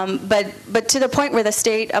 But to the point where the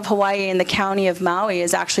state of Hawaii and the county of Maui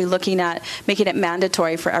is actually looking at making it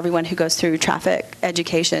mandatory for everyone who goes through traffic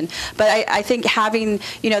education. But I think having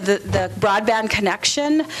the broadband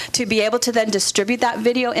connection to be able to then distribute that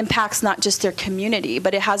video impacts not just their community,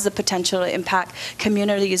 but it has the potential to impact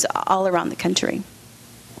communities all around the country.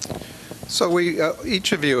 So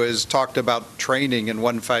each of you has talked about training in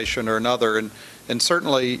one fashion or another, and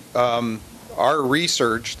certainly our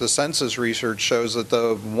research, the census research, shows that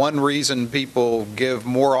the one reason people give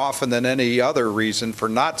more often than any other reason for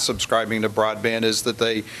not subscribing to broadband is that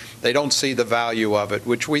they don't see the value of it,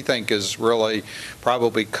 which we think is really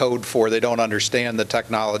probably code for they don't understand the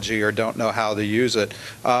technology or don't know how to use it.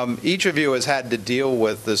 Each of you has had to deal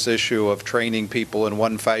with this issue of training people in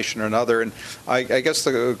one fashion or another, and I guess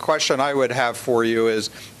the question I would have for you is,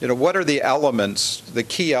 what are the elements, the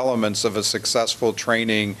key elements of a successful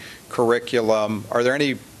training curriculum? Are there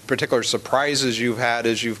any particular surprises you've had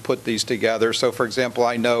as you've put these together? So, for example,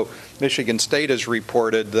 I know Michigan State has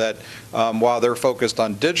reported that while they're focused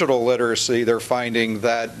on digital literacy, they're finding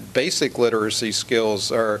that basic literacy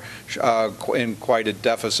skills are in quite a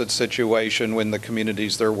deficit situation in the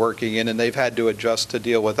communities they're working in, and they've had to adjust to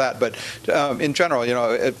deal with that. But in general,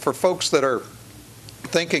 for folks that are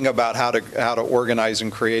thinking about how to organize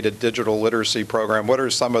and create a digital literacy program, what are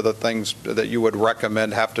some of the things that you would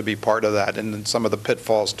recommend have to be part of that, and some of the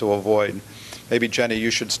pitfalls to avoid? Maybe Jenny,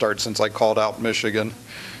 you should start since I called out Michigan.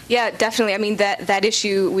 Yeah, definitely. I mean, that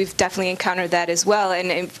issue, we've definitely encountered that as well.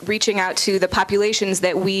 And reaching out to the populations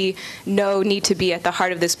that we know need to be at the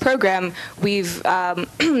heart of this program,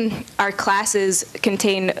 our classes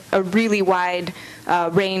contain a really wide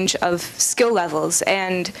range of skill levels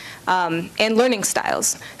and learning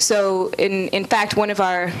styles. So, in fact, one of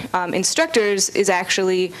our instructors is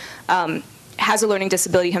actually has a learning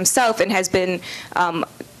disability himself and has been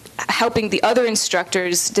helping the other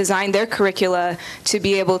instructors design their curricula to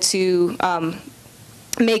be able to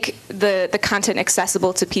make the content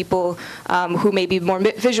accessible to people who may be more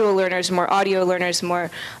visual learners, more audio learners,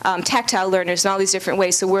 more tactile learners, and all these different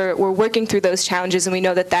ways. So we're working through those challenges, and we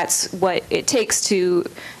know that that's what it takes to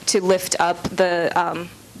lift up the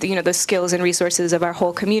the skills and resources of our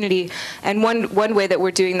whole community. And one way that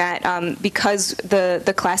we're doing that, because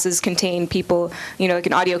the classes contain people, like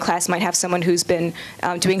an audio class might have someone who's been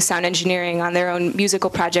doing sound engineering on their own musical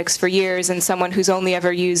projects for years, and someone who's only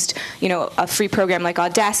ever used, a free program like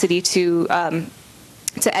Audacity to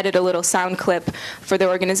edit a little sound clip for the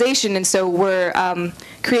organization. And so we're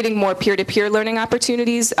creating more peer-to-peer learning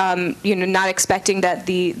opportunities, not expecting that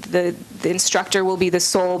the instructor will be the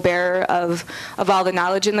sole bearer of all the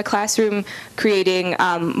knowledge in the classroom, creating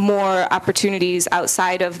more opportunities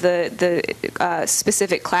outside of the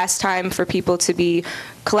specific class time for people to be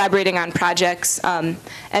collaborating on projects. And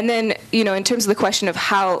then, in terms of the question of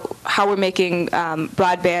how we're making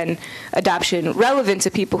broadband adoption relevant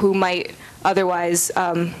to people who might otherwise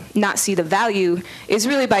not see the value, is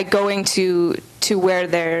really by going to where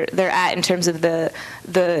they're at in terms of the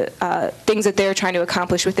things that they're trying to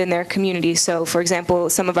accomplish within their community. So, for example,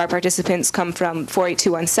 some of our participants come from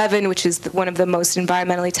 48217, which is one of the most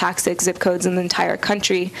environmentally toxic zip codes in the entire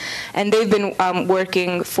country, and they've been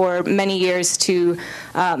working for many years to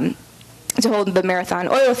hold the Marathon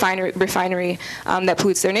oil refinery that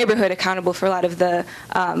pollutes their neighborhood accountable for a lot of the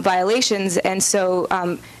violations. And so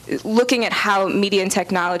looking at how media and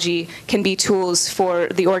technology can be tools for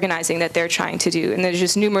the organizing that they're trying to do. And there's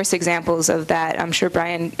just numerous examples of that, I'm sure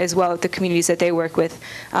Brian as well, with the communities that they work with,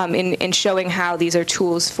 in showing how these are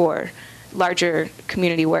tools for larger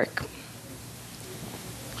community work.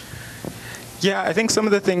 Yeah, I think some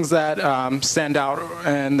of the things that stand out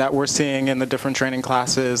and that we're seeing in the different training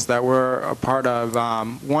classes that we're a part of,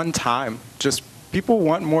 one, time. Just people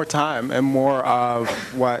want more time and more of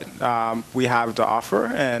what we have to offer,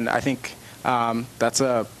 and I think that's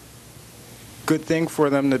a good thing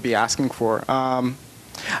for them to be asking for.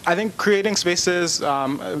 I think creating spaces in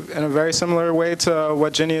a very similar way to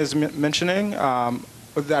what Jenny is mentioning,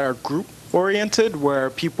 that are group-oriented, where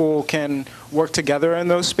people can work together in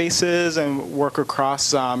those spaces and work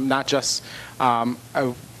across not just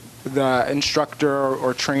the instructor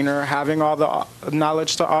or trainer having all the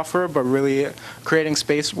knowledge to offer, but really creating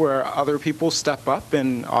space where other people step up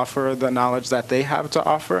and offer the knowledge that they have to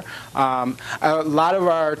offer. A lot of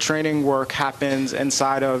our training work happens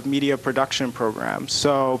inside of media production programs.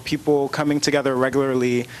 So people coming together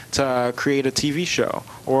regularly to create a TV show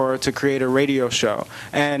or to create a radio show.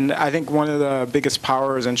 And I think one of the biggest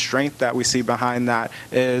powers and strength that we see behind that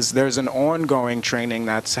is there's an ongoing training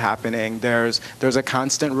that's happening. There's a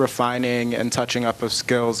constant refining and touching up of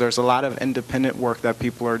skills. There's a lot of independent work that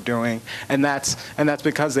people are doing, and that's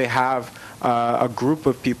because they have a group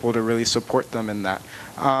of people to really support them in that.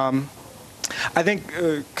 I think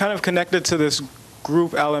kind of connected to this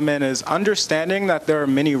group element is understanding that there are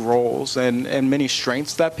many roles and many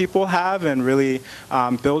strengths that people have, and really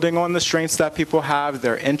building on the strengths that people have,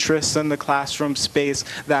 their interests in the classroom space,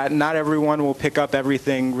 that not everyone will pick up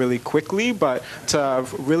everything really quickly, but to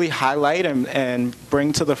really highlight and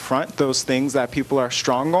bring to the front those things that people are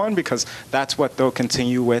strong on, because that's what they'll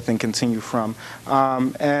continue with and continue from.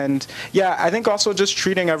 And yeah, I think also just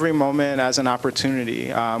treating every moment as an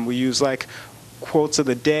opportunity. We use quotes of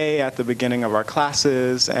the day at the beginning of our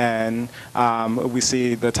classes, and we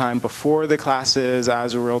see the time before the classes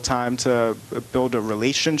as a real time to build a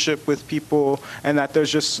relationship with people, and that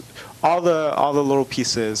there's just all the little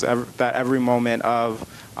pieces that every moment of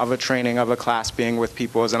a training, of a class being with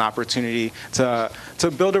people is an opportunity to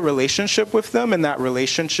build a relationship with them, and that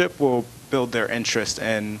relationship will build their interest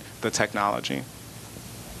in the technology.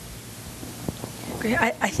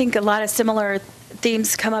 I think a lot of similar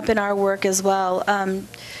themes come up in our work as well. Can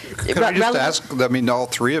I just ask, all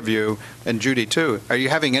three of you, and Judy too, are you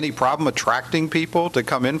having any problem attracting people to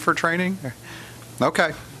come in for training?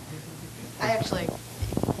 Okay. I actually,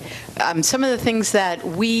 some of the things that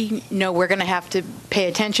we know we're going to have to pay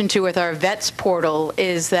attention to with our vets portal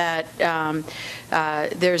is that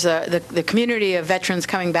there's the community of veterans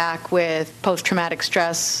coming back with post-traumatic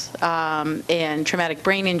stress and traumatic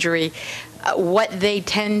brain injury. What they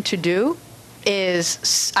tend to do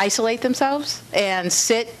is isolate themselves and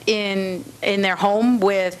sit in their home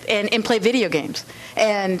with and play video games,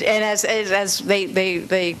 and as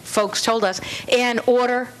they folks told us, and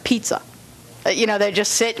order pizza. They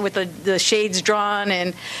just sit with the shades drawn,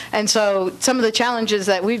 and so some of the challenges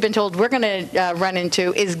that we've been told we're going to run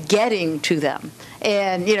into is getting to them.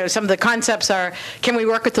 And some of the concepts are, can we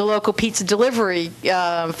work with the local pizza delivery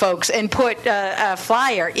folks and put a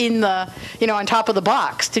flyer in the on top of the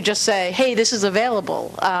box to just say, hey, this is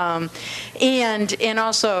available. And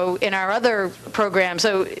also in our other programs,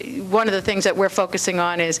 so one of the things that we're focusing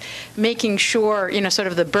on is making sure sort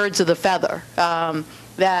of the birds of the feather.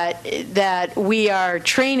 that we are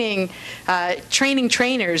training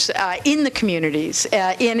trainers in the communities,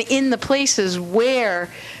 in the places where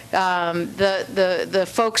the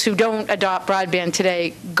folks who don't adopt broadband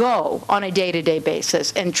today go on a day-to-day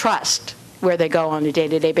basis, and trust where they go on a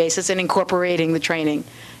day-to-day basis, and incorporating the training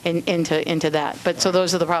into that. But so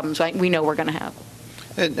those are the problems we know we're going to have.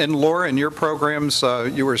 And Laura, in your programs,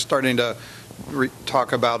 you were starting to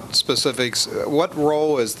talk about specifics. What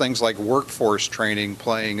role is things like workforce training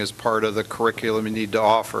playing as part of the curriculum you need to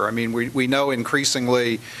offer? I mean, we know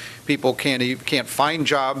increasingly people can't find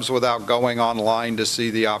jobs without going online to see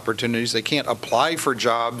the opportunities. They can't apply for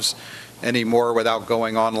jobs anymore without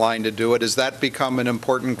going online to do it. Has that become an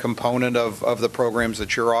important component of the programs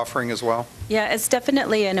that you're offering as well? Yeah, it's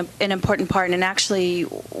definitely an important part, and actually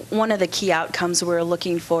one of the key outcomes we're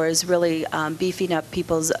looking for is really beefing up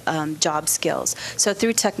people's job skills. So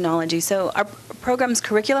through technology. So our programs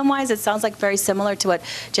curriculum-wise, it sounds like very similar to what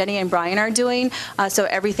Jenny and Brian are doing. So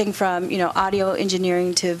everything from audio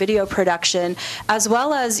engineering to video production, as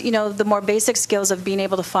well as the more basic skills of being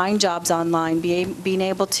able to find jobs online, being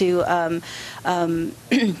able to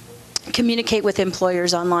communicate with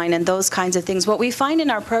employers online, and those kinds of things. What we find in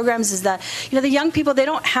our programs is that the young people, they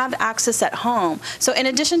don't have access at home. So in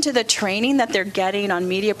addition to the training that they're getting on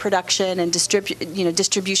media production and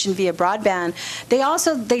distribution via broadband,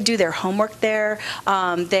 they do their homework there.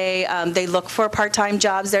 They look for part-time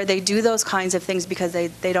jobs there. They do those kinds of things because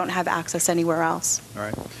they don't have access anywhere else. All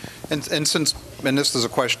right. And this is a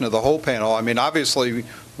question of the whole panel, I mean, obviously,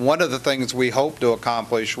 one of the things we hope to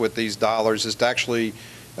accomplish with these dollars is to actually,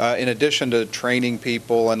 in addition to training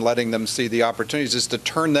people and letting them see the opportunities, is to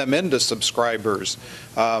turn them into subscribers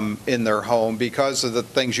in their home, because of the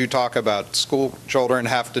things you talk about. School children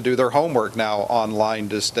have to do their homework now online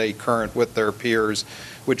to stay current with their peers,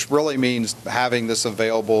 which really means having this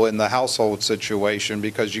available in the household situation,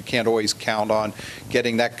 because you can't always count on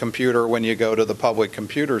getting that computer when you go to the public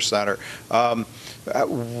computer center.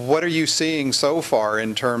 What are you seeing so far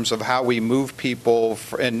in terms of how we move people,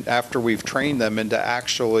 and after we've trained them, into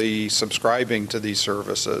actually subscribing to these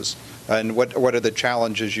services? And what are the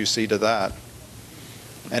challenges you see to that?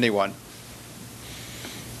 Anyone?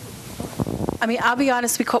 I mean, I'll be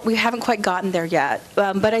honest, we haven't quite gotten there yet,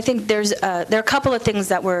 but I think there are a couple of things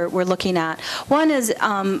that we're looking at. One is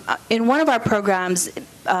in one of our programs,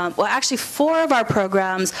 well, actually 4 of our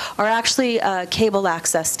programs are actually cable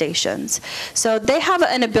access stations. So they have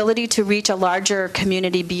an ability to reach a larger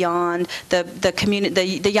community beyond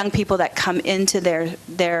the young people that come into their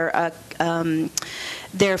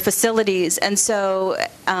facilities. And so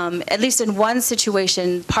at least in one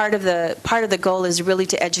situation, part of the goal is really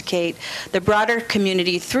to educate the broader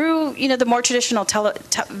community through the more traditional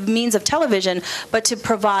means of television, but to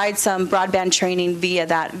provide some broadband training via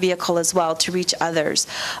that vehicle as well to reach others.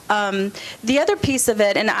 The other piece of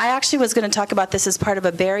it, and I actually was going to talk about this as part of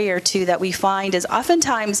a barrier too that we find, is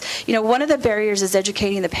oftentimes one of the barriers is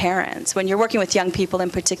educating the parents when you're working with young people in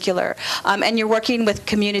particular, and you're working with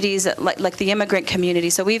communities like the immigrant community.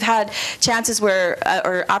 So we've had chances where,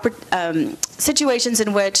 situations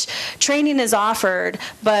in which training is offered,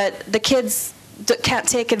 but the kids can't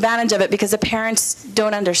take advantage of it because the parents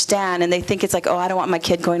don't understand, and they think it's like, oh, I don't want my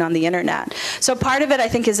kid going on the internet. So part of it, I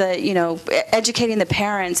think, is educating the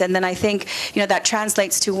parents, and then I think that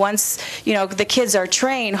translates to, once the kids are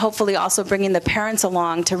trained, hopefully also bringing the parents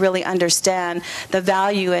along to really understand the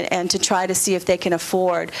value and to try to see if they can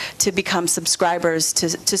afford to become subscribers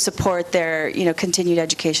to support their continued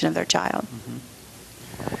education of their child. Mm-hmm.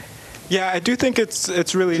 Yeah, I do think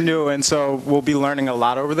it's really new, and so we'll be learning a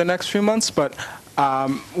lot over the next few months. But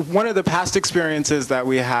one of the past experiences that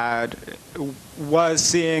we had was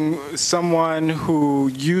seeing someone who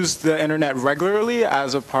used the internet regularly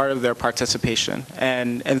as a part of their participation.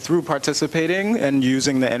 And through participating and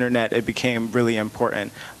using the internet, it became really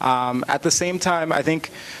important. At the same time, I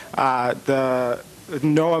think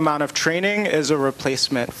no amount of training is a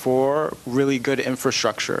replacement for really good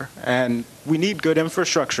infrastructure. And we need good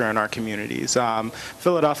infrastructure in our communities.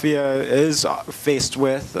 Philadelphia is faced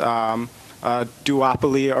with a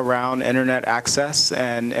duopoly around internet access,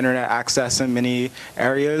 and internet access in many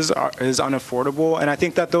areas is unaffordable. And I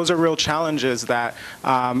think that those are real challenges that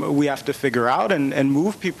we have to figure out and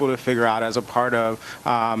move people to figure out as a part of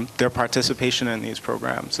their participation in these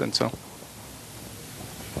programs. And so.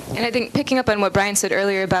 And I think picking up on what Brian said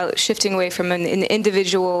earlier about shifting away from an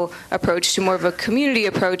individual approach to more of a community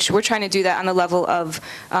approach, we're trying to do that on the level of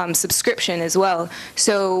subscription as well.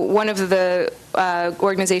 So one of the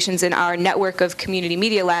organizations in our network of community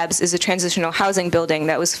media labs is a transitional housing building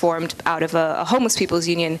that was formed out of a homeless people's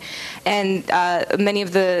union. And many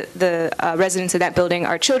of the residents of that building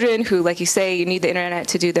are children who, like you say, you need the internet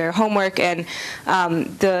to do their homework. And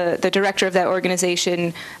the director of that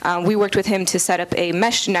organization, we worked with him to set up a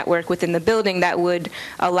mesh network within the building that would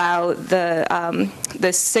allow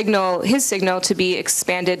his signal to be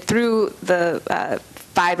expanded through the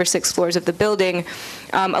 5 or 6 floors of the building,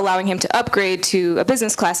 allowing him to upgrade to a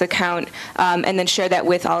business class account and then share that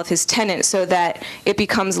with all of his tenants, so that it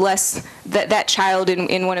becomes less, that child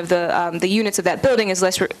in one of the units of that building is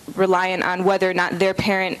less reliant on whether or not their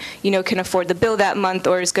parent, can afford the bill that month,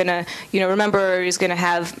 or is going to, remember, or is going to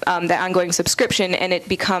have that ongoing subscription, and it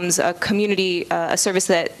becomes a community, a service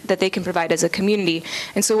that they can provide as a community.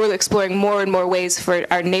 And so we're exploring more and more ways for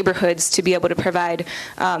our neighborhoods to be able to provide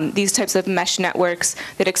these types of mesh networks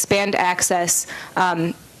that expand access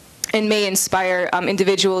and may inspire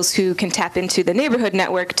individuals who can tap into the neighborhood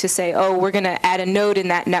network to say, oh, we're going to add a node in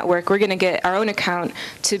that network, we're going to get our own account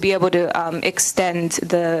to be able to extend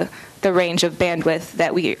the range of bandwidth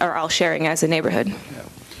that we are all sharing as a neighborhood.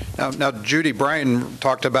 Yeah. Now, Judy, Brian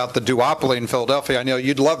talked about the duopoly in Philadelphia. I know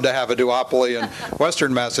you'd love to have a duopoly in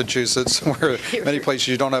Western Massachusetts, where many places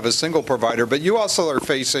you don't have a single provider. But you also are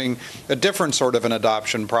facing a different sort of an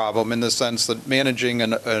adoption problem, in the sense that managing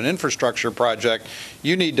an infrastructure project,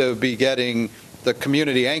 you need to be getting the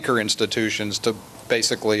community anchor institutions to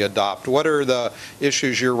basically adopt. What are the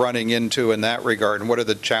issues you're running into in that regard, and what are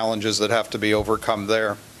the challenges that have to be overcome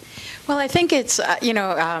there? Well, I think it's,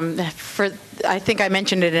 I think I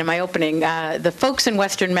mentioned it in my opening, the folks in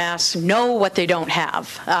Western Mass know what they don't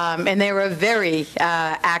have, and they're a very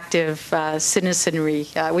active citizenry,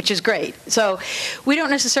 which is great. So we don't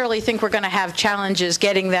necessarily think we're going to have challenges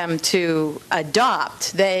getting them to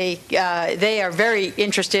adopt. They are very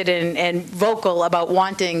interested and vocal about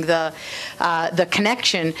wanting the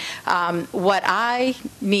connection. What I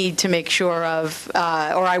need to make sure of, or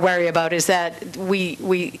I worry about, is that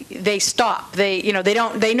they stop. They know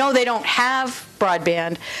they don't have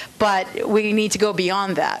broadband, but we need to go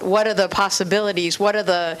beyond that. What are the possibilities? What are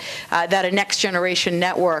that a next generation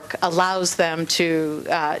network allows them to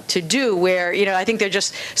do? Where I think they're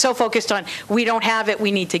just so focused on, we don't have it, we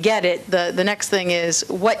need to get it. The next thing is,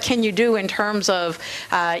 what can you do in terms of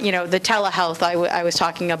the telehealth I was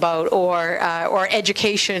talking about, or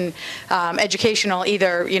education, educational,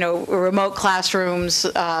 either remote classrooms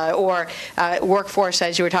or workforce,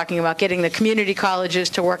 as you were talking about, getting the community colleges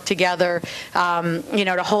to work together.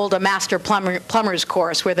 To hold a master plumber's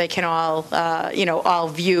course where they can all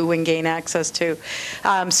view and gain access to.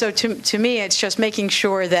 So to me, it's just making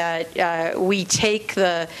sure that we take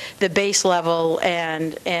the base level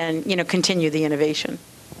and continue the innovation.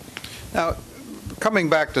 Now, coming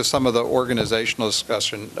back to some of the organizational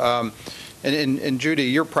discussion, and Judy,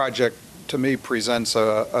 your project to me presents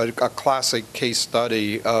a classic case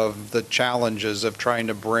study of the challenges of trying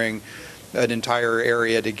to bring an entire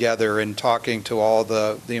area together and talking to all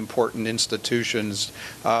the important institutions.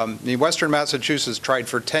 Western Massachusetts tried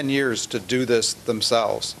for 10 years to do this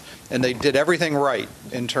themselves, and they did everything right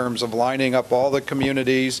in terms of lining up all the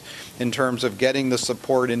communities, in terms of getting the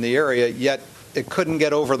support in the area, yet it couldn't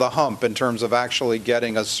get over the hump in terms of actually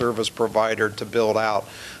getting a service provider to build out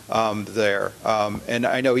there. And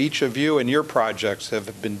I know each of you and your projects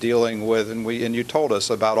have been dealing with, and you told us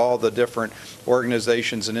about all the different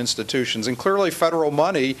organizations and institutions. And clearly federal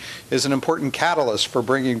money is an important catalyst for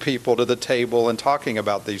bringing people to the table and talking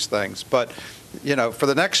about these things. But for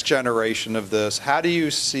the next generation of this, how do you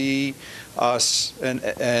see us, and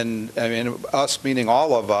I mean us meaning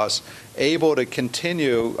all of us, able to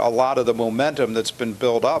continue a lot of the momentum that's been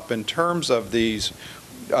built up in terms of these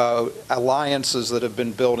alliances that have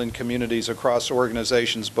been built in communities across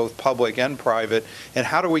organizations, both public and private, and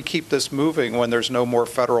how do we keep this moving when there's no more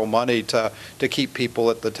federal money to keep people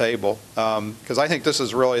at the table? Because I think this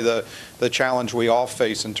is really the challenge we all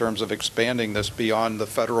face in terms of expanding this beyond the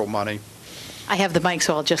federal money. I have the mic,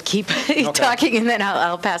 so I'll just keep talking, and then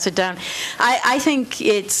I'll pass it down. I think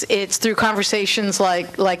it's through conversations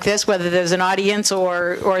like this, whether there's an audience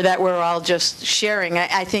or that we're all just sharing.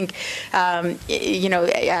 I think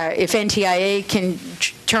if NTIA can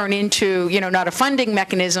turn into not a funding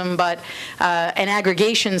mechanism, but an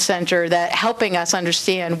aggregation center that helping us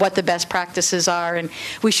understand what the best practices are, and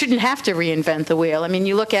we shouldn't have to reinvent the wheel. I mean,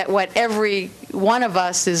 you look at what every one of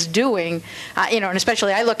us is doing, and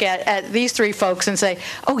especially I look at these three folks and say,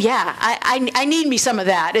 oh yeah, I need me some of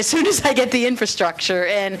that as soon as I get the infrastructure,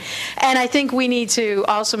 and I think we need to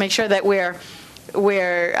also make sure that we're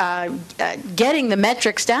getting the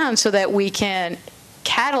metrics down so that we can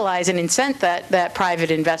catalyze and incent that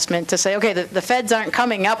private investment to say, okay, the feds aren't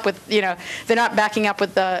coming up with, they're not backing up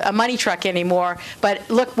with a money truck anymore, but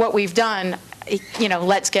look what we've done,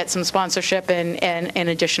 let's get some sponsorship and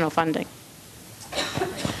additional funding.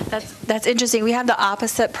 That's interesting. We have the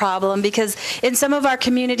opposite problem because in some of our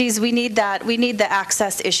communities we need the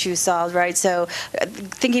access issue solved, right? So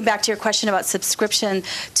thinking back to your question about subscription,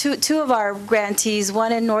 two of our grantees,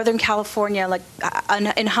 one in Northern California, like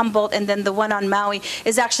in Humboldt, and then the one on Maui,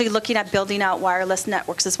 is actually looking at building out wireless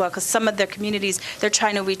networks as well, because some of their communities they're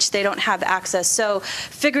trying to reach, they don't have access. So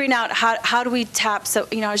figuring out how do we tap, so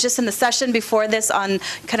I was just in the session before this on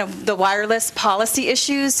kind of the wireless policy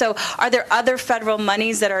issues. So are there other federal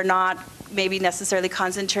monies that are not maybe necessarily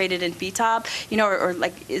concentrated in BTOP, or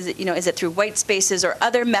like, is it through white spaces or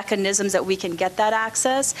other mechanisms that we can get that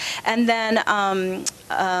access? And then,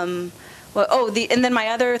 and then my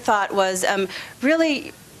other thought was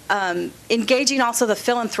really engaging also the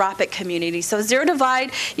philanthropic community. So Zero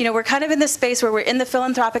Divide, we're kind of in this space where we're in the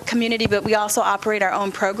philanthropic community, but we also operate our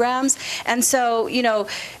own programs. And so,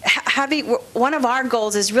 one of our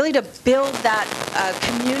goals is really to build that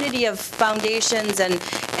community of foundations and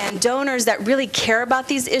donors that really care about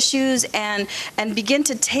these issues and begin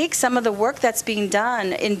to take some of the work that's being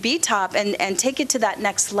done in BTOP and take it to that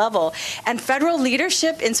next level. And federal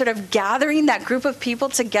leadership in sort of gathering that group of people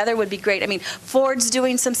together would be great. I mean, Ford's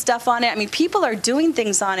doing some stuff on it. I mean, people are doing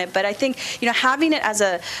things on it, but I think, having it as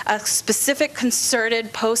a specific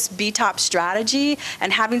concerted post-BTOP strategy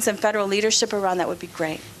and having some federal leadership around that would be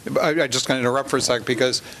great. I'm just going to interrupt for a sec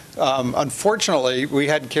because unfortunately we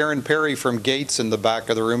had Karen Perry from Gates in the back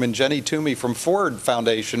of the room and Jenny Toomey from Ford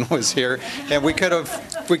Foundation was here, and we could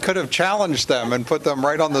have challenged them and put them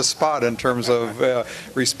right on the spot in terms of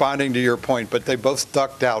responding to your point, but they both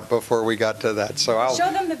ducked out before we got to that. So I'll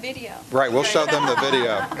show them the video. Right, we'll show them the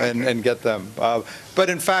video and get them. But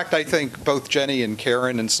in fact, I think both Jenny and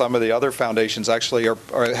Karen and some of the other foundations actually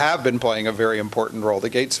have been playing a very important role. The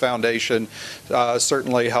Gates Foundation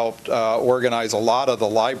certainly helped organize a lot of the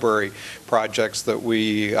library projects that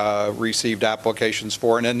we received applications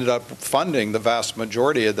for and ended up funding the vast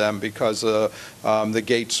majority of them because the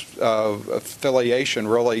Gates affiliation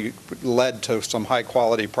really led to some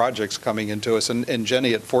high-quality projects coming into us. And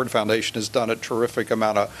Jenny at Ford Foundation has done a terrific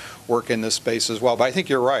amount of work in this space as well. But I think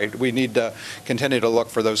you're right. We need to continue to look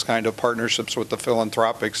for those kind of partnerships with the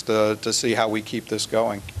philanthropics to see how we keep this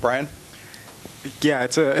going. Brian? Yeah,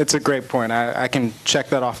 it's a great point. I can check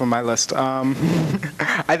that off on my list.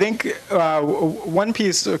 I think one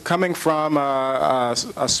piece coming from a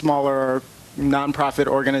smaller nonprofit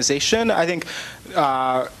organization, I think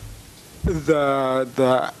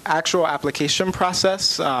the actual application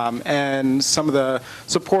process and some of the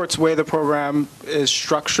supports way the program is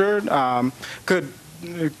structured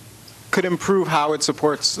could improve how it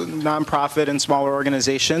supports nonprofit and smaller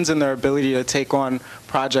organizations and their ability to take on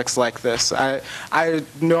projects like this. I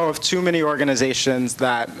know of too many organizations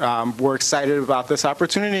that were excited about this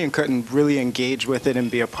opportunity and couldn't really engage with it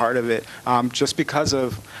and be a part of it just because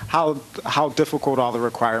of how difficult all the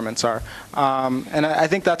requirements are. And I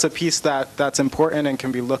think that's a piece that's important and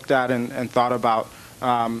can be looked at and thought about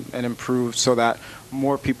and improved so that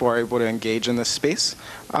more people are able to engage in this space.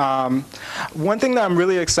 One thing that I'm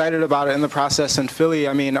really excited about in the process in Philly,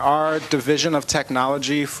 I mean, our division of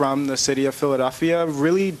technology from the city of Philadelphia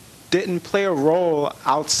really didn't play a role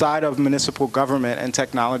outside of municipal government and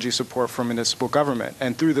technology support for municipal government.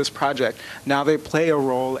 And through this project, now they play a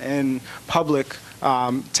role in public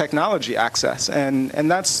technology access, and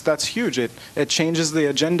that's huge. It changes the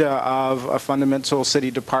agenda of a fundamental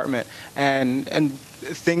city department, and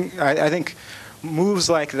I think moves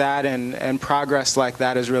like that and progress like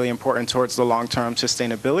that is really important towards the long-term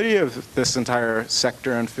sustainability of this entire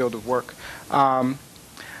sector and field of work.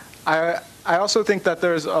 I also think that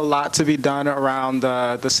there's a lot to be done around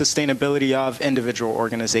the sustainability of individual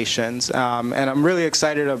organizations. And I'm really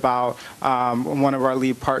excited about one of our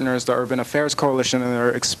lead partners, the Urban Affairs Coalition, and their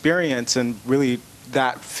experience in really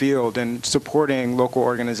that field and supporting local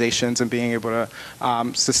organizations and being able to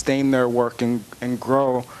sustain their work and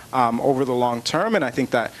grow over the long term. And I think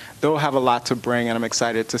that they'll have a lot to bring, and I'm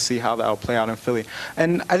excited to see how that will play out in Philly.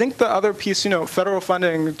 And I think the other piece, federal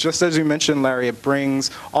funding, just as you mentioned, Larry, it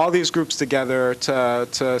brings all these groups together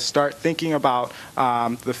to start thinking about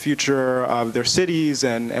the future of their cities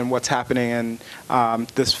and what's happening in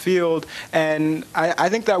this field. And I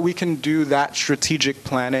think that we can do that strategic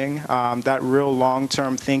planning, that real long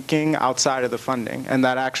long-term thinking outside of the funding, and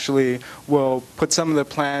that actually will put some of the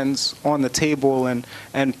plans on the table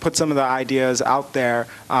and put some of the ideas out there,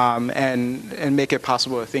 and make it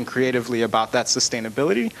possible to think creatively about that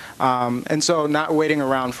sustainability. And so not waiting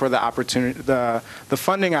around for the opportunity, the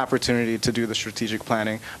funding opportunity to do the strategic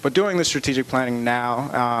planning, but doing the strategic planning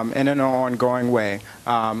now, in an ongoing way,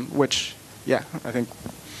 which, yeah, I think.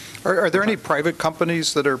 Are there any private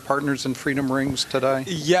companies that are partners in Freedom Rings today?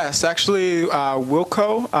 Yes, actually,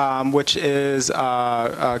 Wilco, which is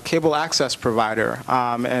a cable access provider,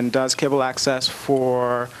 and does cable access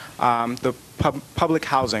for the public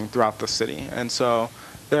housing throughout the city. And so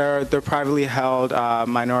they're privately held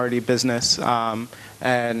minority business,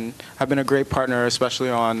 and have been a great partner,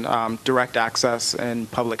 especially on direct access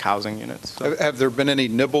and public housing units. So. Have there been any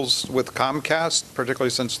nibbles with Comcast,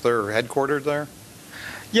 particularly since they're headquartered there?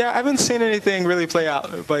 Yeah, I haven't seen anything really play out,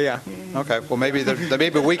 but yeah. Okay, well, maybe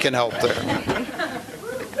we can help there.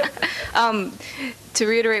 To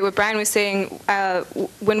reiterate what Brian was saying,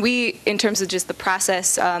 when we, in terms of just the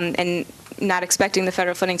process and not expecting the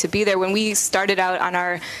federal funding to be there, when we started out on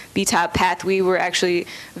our BTOP path, we were actually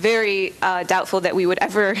very doubtful that we would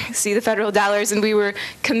ever see the federal dollars, and we were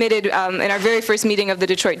committed in our very first meeting of the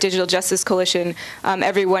Detroit Digital Justice Coalition.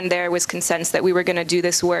 Everyone there was consensus that we were going to do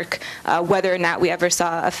this work, whether or not we ever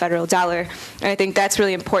saw a federal dollar. And I think that's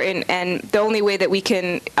really important, and the only way that we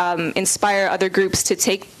can inspire other groups to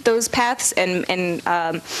take those paths and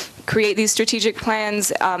create these strategic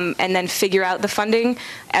plans and then figure out the funding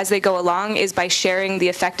as they go along is by sharing the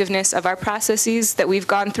effectiveness of our processes that we've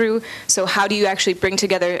gone through. So how do you actually bring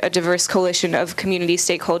together a diverse coalition of community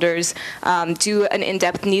stakeholders, do an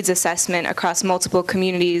in-depth needs assessment across multiple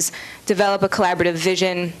communities, develop a collaborative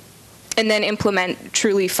vision, and then implement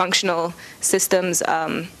truly functional systems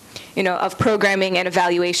of programming and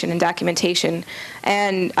evaluation and documentation.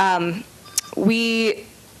 And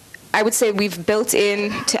I would say we've built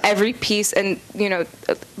into every piece, and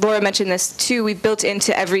Laura mentioned this too, we've built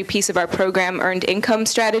into every piece of our program earned income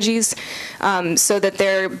strategies so that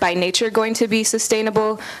they're by nature going to be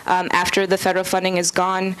sustainable after the federal funding is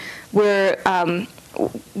gone. We're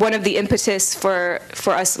one of the impetus for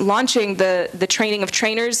us launching the training of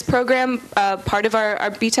trainers program, part of our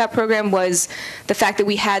BTOP program was the fact that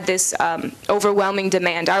we had this overwhelming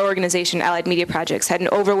demand. Our organization, Allied Media Projects, had an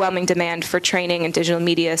overwhelming demand for training and digital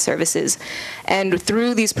media services. And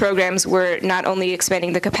through these programs, we're not only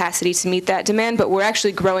expanding the capacity to meet that demand, but we're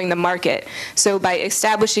actually growing the market. So by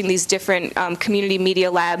establishing these different community media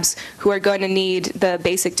labs who are going to need the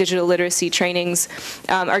basic digital literacy trainings,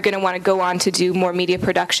 are going to want to go on to do more media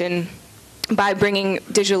production. By bringing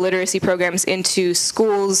digital literacy programs into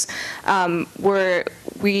schools,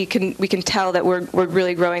 we can tell that we're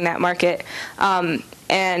really growing that market,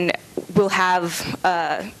 and we'll have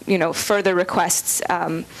further requests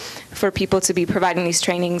for people to be providing these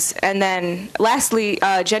trainings. And then lastly,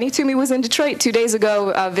 Jenny Toomey was in Detroit 2 days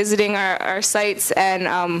ago visiting our sites,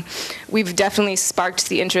 and we've definitely sparked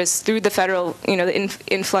the interest through the federal, the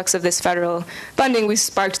influx of this federal funding. We've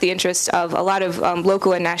sparked the interest of a lot of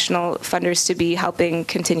local and national funders to be helping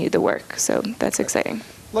continue the work. So that's exciting.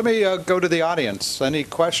 Let me go to the audience. Any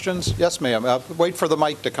questions? Yes, ma'am. Wait for the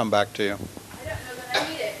mic to come back to you. I don't know that I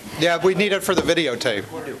need it. Yeah, we need it for the videotape.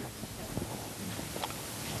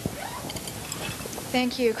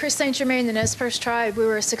 Thank you. Chris St. Germain, the Nez Perce Tribe. We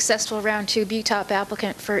were a successful round 2 BTOP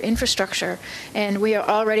applicant for infrastructure, and we are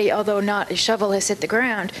already, although not a shovel has hit the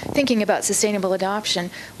ground, thinking about sustainable adoption.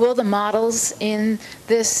 Will the models in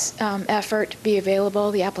this effort be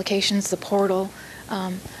available, the applications, the portal,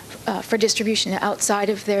 for distribution outside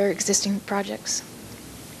of their existing projects?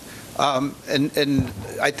 And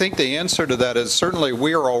I think the answer to that is certainly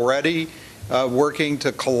we are already working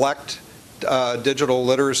to collect digital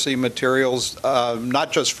literacy materials,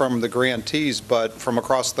 not just from the grantees, but from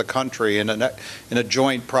across the country. In a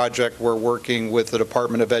joint project, we're working with the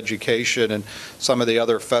Department of Education and some of the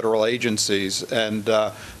other federal agencies. And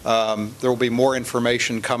there will be more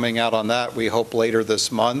information coming out on that, we hope, later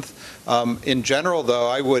this month. In general, though,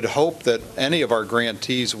 I would hope that any of our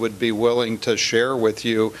grantees would be willing to share with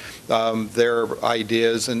you their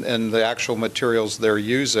ideas and the actual materials they're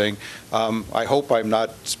using. I hope I'm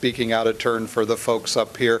not speaking out of turn for the folks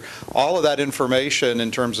up here. All of that information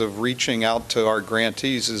in terms of reaching out to our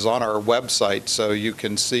grantees is on our website, so you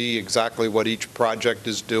can see exactly what each project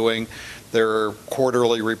is doing. Their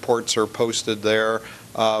quarterly reports are posted there.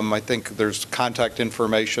 I think there's contact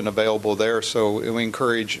information available there, so we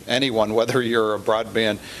encourage anyone, whether you're a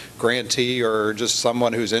broadband grantee or just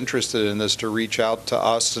someone who's interested in this, to reach out to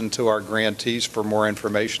us and to our grantees for more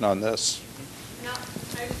information on this. No, I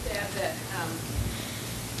would say that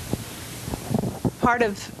part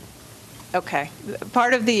of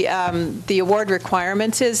the award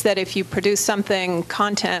requirements is that if you produce something,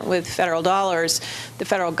 content with federal dollars, the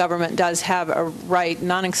federal government does have a right,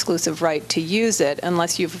 non-exclusive right to use it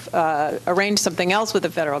unless you've arranged something else with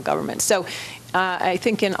the federal government. So I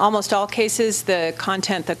think in almost all cases, the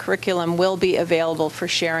content, the curriculum will be available for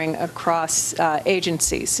sharing across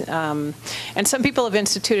agencies. And some people have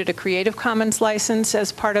instituted a Creative Commons license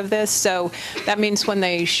as part of this. So that means when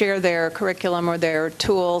they share their curriculum or their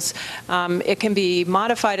tools, it can be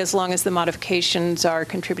modified as long as the modifications are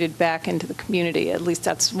contributed back into the community. At least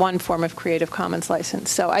that's one form of Creative Commons license.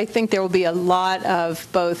 So I think there will be a lot of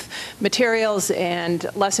both materials and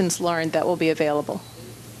lessons learned that will be available.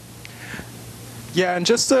 Yeah, and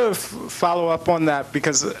just to follow up on that,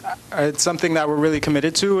 because it's something that we're really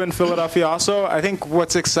committed to in Philadelphia also, I think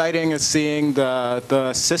what's exciting is seeing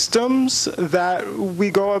the systems that we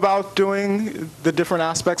go about doing the different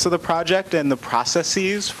aspects of the project and the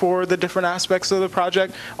processes for the different aspects of the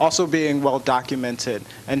project also being well documented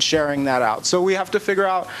and sharing that out. So we have to figure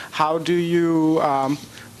out, how do you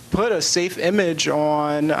put a safe image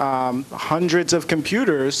on hundreds of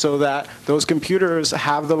computers so that those computers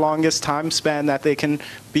have the longest time span that they can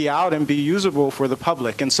be out and be usable for the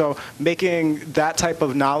public. And so making that type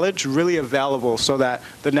of knowledge really available so that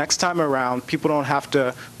the next time around, people don't have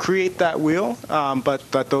to create that wheel, but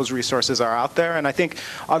that those resources are out there. And I think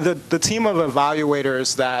the team of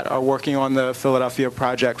evaluators that are working on the Philadelphia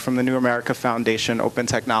project from the New America Foundation Open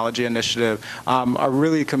Technology Initiative are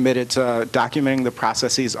really committed to documenting the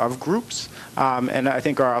processes of groups, and I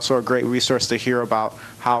think are also a great resource to hear about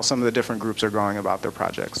how some of the different groups are going about their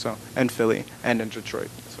projects, so in Philly and in Detroit.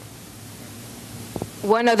 So.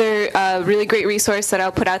 One other really great resource that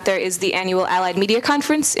I'll put out there is the annual Allied Media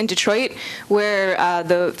Conference in Detroit, where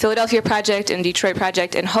the Philadelphia project and Detroit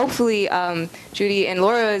project, and hopefully Judy and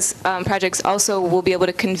Laura's projects also will be able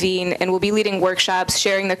to convene, and will be leading workshops,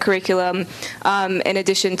 sharing the curriculum, in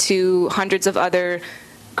addition to hundreds of other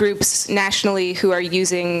groups nationally who are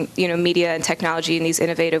using, media and technology in these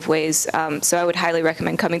innovative ways. So I would highly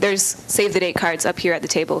recommend coming. There's save the date cards up here at the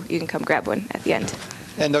table. You can come grab one at the end.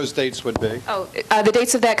 And those dates would be? Oh, the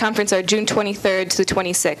dates of that conference are June 23rd to the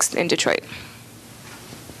 26th in Detroit.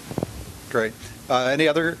 Great. Any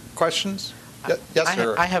other questions? Yes,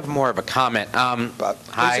 sir. I have more of a comment.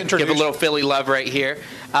 Hi, give a little Philly love right here.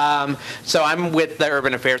 So I'm with the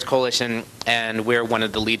Urban Affairs Coalition, and we're one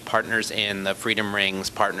of the lead partners in the Freedom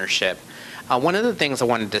Rings partnership. One of the things I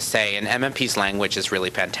wanted to say, and MMP's language is really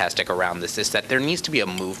fantastic around this, is that there needs to be a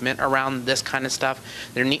movement around this kind of stuff.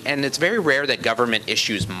 And it's very rare that government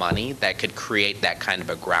issues money that could create that kind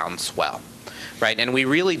of a groundswell, right? And we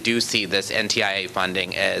really do see this NTIA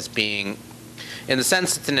funding as being, in the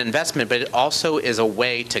sense it's an investment, but it also is a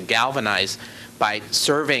way to galvanize by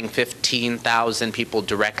serving 15,000 people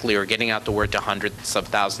directly or getting out the word to hundreds of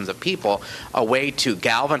thousands of people, a way to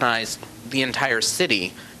galvanize the entire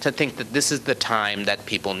city to think that this is the time that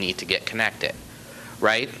people need to get connected,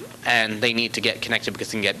 right? And they need to get connected because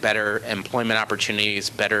they can get better employment opportunities,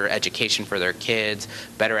 better education for their kids,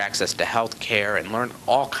 better access to health care, and learn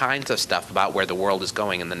all kinds of stuff about where the world is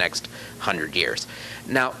going in the next 100 years.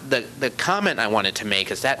 Now, the comment I wanted to make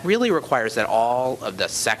is that really requires that all of the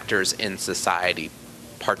sectors in society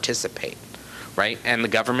participate, right? And the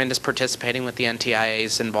government is participating with the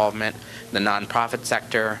NTIA's involvement, the nonprofit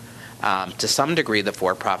sector, to some degree the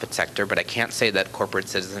for-profit sector, but I can't say that corporate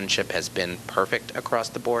citizenship has been perfect across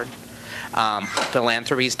the board.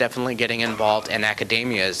 Philanthropy is definitely getting involved, and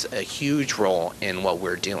academia is a huge role in what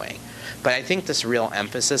we're doing. But I think this real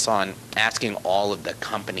emphasis on asking all of the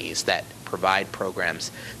companies that provide programs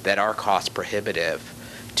that are cost prohibitive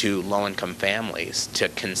to low-income families to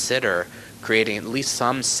consider creating at least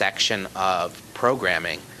some section of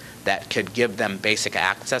programming that could give them basic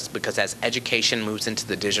access, because as education moves into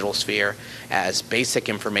the digital sphere, as basic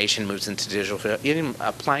information moves into digital sphere, even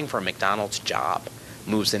applying for a McDonald's job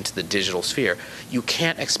moves into the digital sphere, you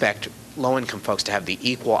can't expect low-income folks to have the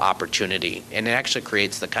equal opportunity. And it actually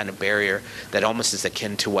creates the kind of barrier that almost is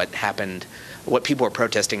akin to what happened, what people were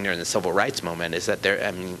protesting during the civil rights movement, is that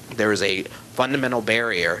there is a fundamental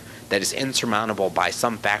barrier that is insurmountable by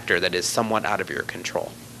some factor that is somewhat out of your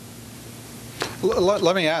control.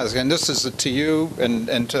 Let me ask, and this is to you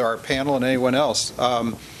and to our panel and anyone else.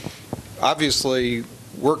 Obviously,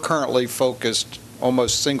 we're currently focused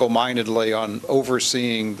almost single-mindedly on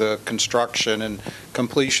overseeing the construction and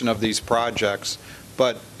completion of these projects.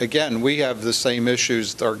 But again, we have the same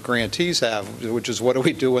issues our grantees have, which is what do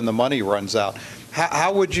we do when the money runs out?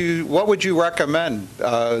 What would you recommend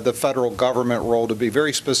the federal government role to be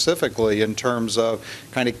very specifically in terms of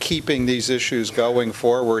kind of keeping these issues going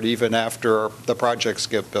forward even after the projects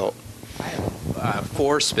get built?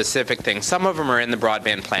 4 specific things. Some of them are in the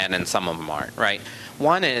broadband plan and some of them aren't, right?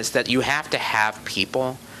 One is that you have to have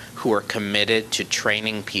people who are committed to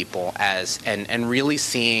training people and really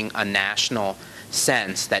seeing a national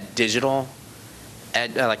sense that digital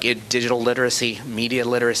literacy, media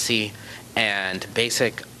literacy, and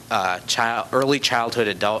basic childhood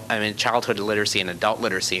literacy and adult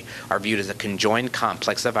literacy are viewed as a conjoined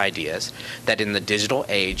complex of ideas, that in the digital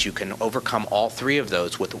age you can overcome all 3 of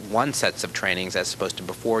those with one sets of trainings as opposed to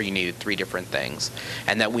before you needed 3 different things,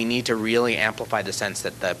 and that we need to really amplify the sense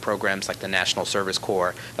that the programs like the National Service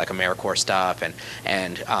Corps, like AmeriCorps stuff,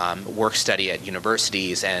 and work study at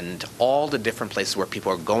universities and all the different places where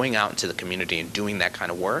people are going out into the community and doing that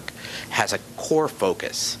kind of work has a core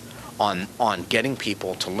focus on getting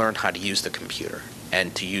people to learn how to use the computer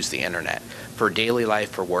and to use the internet for daily life,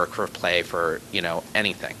 for work, for play, for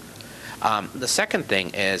anything. The second thing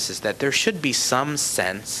is that there should be some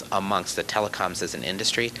sense amongst the telecoms as an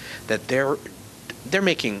industry that they're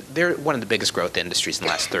one of the biggest growth industries in the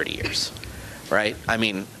last 30 years, right? I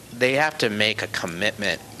mean, they have to make a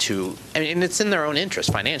commitment to, and it's in their own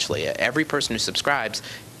interest financially. Every person who subscribes,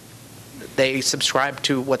 they subscribe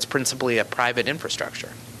to what's principally a private infrastructure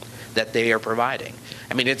that they are providing.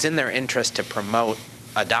 I mean, it's in their interest to promote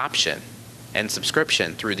adoption and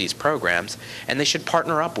subscription through these programs, and they should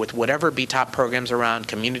partner up with whatever BTOP programs around,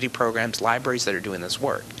 community programs, libraries that are doing this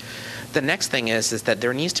work. The next thing is that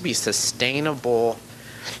there needs to be sustainable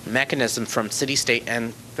mechanism from city, state,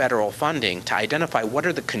 and federal funding to identify what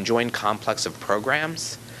are the conjoined complex of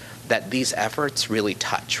programs that these efforts really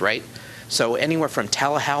touch, right? So anywhere from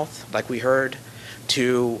telehealth, like we heard,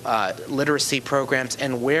 to literacy programs,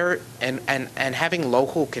 and having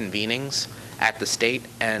local convenings at the state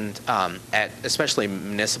and at especially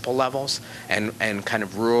municipal levels, and kind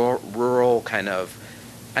of rural kind of,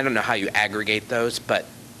 I don't know how you aggregate those, but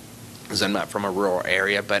because I'm not from a rural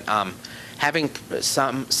area, but having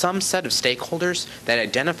some set of stakeholders that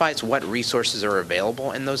identifies what resources are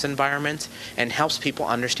available in those environments and helps people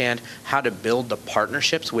understand how to build the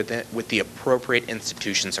partnerships with the appropriate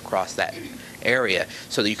institutions across that area,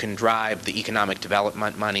 so that you can drive the economic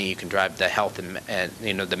development money, you can drive the health and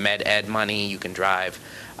the med ed money, you can drive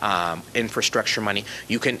infrastructure money.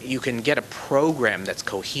 You can get a program that's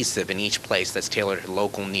cohesive in each place, that's tailored to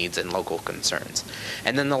local needs and local concerns.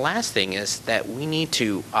 And then the last thing is that we need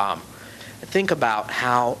to think about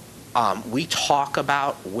how we talk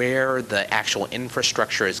about where the actual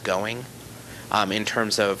infrastructure is going, in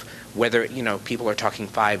terms of whether, people are talking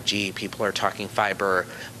 5G, people are talking fiber,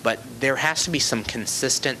 but there has to be some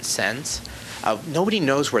consistent sense of nobody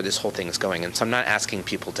knows where this whole thing is going. And so I'm not asking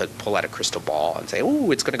people to pull out a crystal ball and say, oh,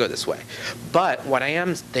 it's going to go this way. But what I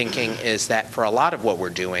am thinking is that for a lot of what we're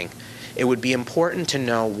doing, it would be important to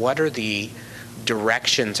know what are the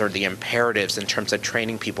directions or the imperatives in terms of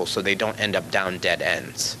training people so they don't end up down dead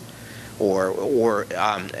ends. Or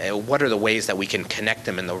what are the ways that we can connect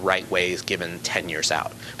them in the right ways given 10 years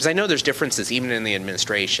out? Because I know there's differences even in the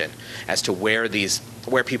administration as to where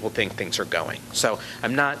people think things are going. So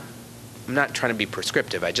I'm not trying to be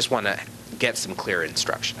prescriptive. I just want to get some clear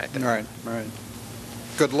instruction, I think. Right.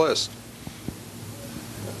 Good list.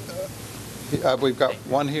 We've got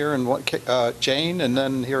one here and one, Jane, and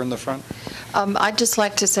then here in the front. I'd just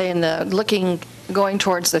like to say going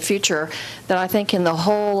towards the future, that I think in the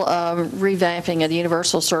whole revamping of the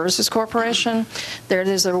Universal Services Corporation, there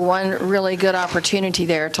is one really good opportunity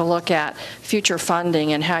there to look at future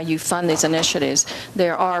funding and how you fund these initiatives.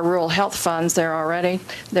 There are rural health funds there already.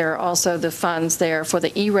 There are also the funds there for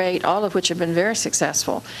the E-rate, all of which have been very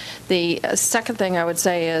successful. The second thing I would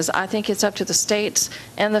say is I think it's up to the states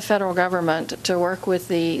and the federal government to work with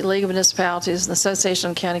the League of Municipalities, the Association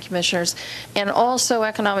of County Commissioners, and also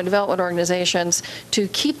economic development organizations to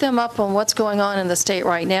keep them up on what's going on in the state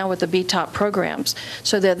right now with the BTOP programs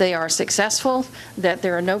so that they are successful, that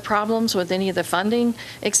there are no problems with any of the funding,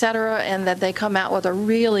 et cetera, and that they come out with a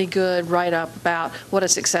really good write-up about what a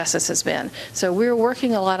success this has been. So we're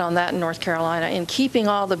working a lot on that in North Carolina in keeping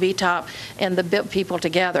all the BTOP and the BIP people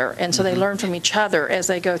together, and so they learn from each other as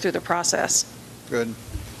they go through the process. Good.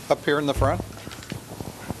 Up here in the front.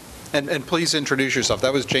 And please introduce yourself.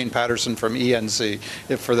 That was Jane Patterson from ENC,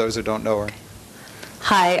 for those who don't know her.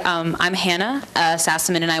 Hi, I'm Hannah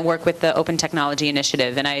Sassaman, and I work with the Open Technology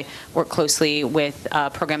Initiative, and I work closely with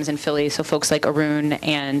programs in Philly, so folks like Arun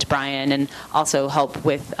and Brian, and also help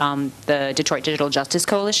with the Detroit Digital Justice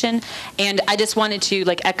Coalition. And I just wanted to,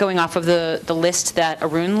 like, echoing off of the list that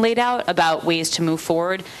Arun laid out about ways to move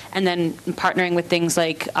forward, and then partnering with things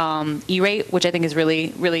like E-rate, which I think is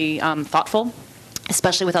really, really thoughtful,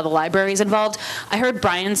 especially with other libraries involved. I heard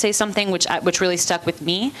Brian say something which really stuck with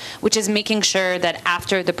me, which is making sure that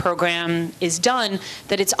after the program is done,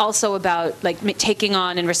 that it's also about like taking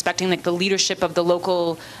on and respecting like the leadership of the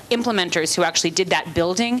local implementers who actually did that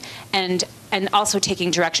building, and also taking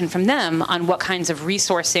direction from them on what kinds of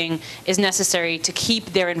resourcing is necessary to keep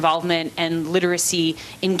their involvement and literacy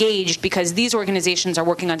engaged, because these organizations are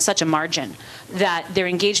working on such a margin that their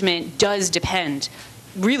engagement does depend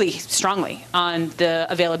really strongly on the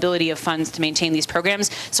availability of funds to maintain these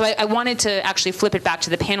programs. So I wanted to actually flip it back to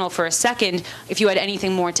the panel for a second, if you had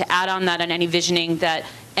anything more to add on that, on any visioning that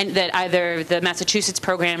either the Massachusetts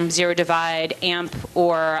program, Zero Divide, AMP,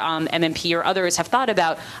 or MMP, or others have thought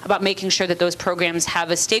about making sure that those programs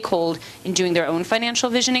have a stakehold in doing their own financial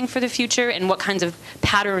visioning for the future, and what kinds of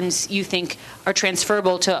patterns you think are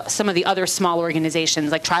transferable to some of the other small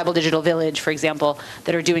organizations, like Tribal Digital Village, for example,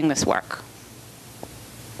 that are doing this work.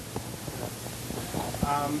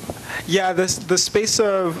 Yeah, the space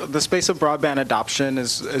of broadband adoption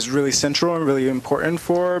is really central and really important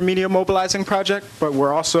for Media Mobilizing Project, but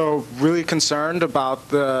we're also really concerned about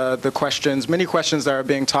the questions, many questions that are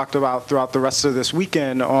being talked about throughout the rest of this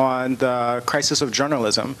weekend on the crisis of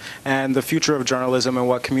journalism and the future of journalism and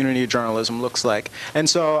what community journalism looks like. And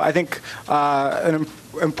so I think an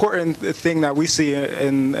important thing that we see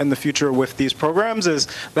in the future with these programs is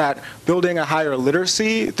that building a higher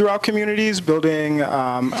literacy throughout communities, building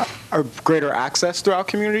a greater access throughout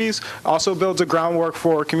communities, also builds a groundwork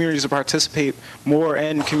for communities to participate more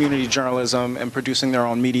in community journalism and producing their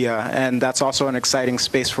own media. And that's also an exciting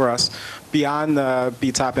space for us beyond the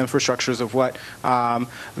BTOP infrastructures of what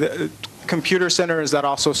the computer centers that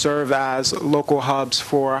also serve as local hubs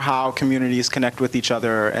for how communities connect with each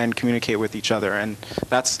other and communicate with each other. And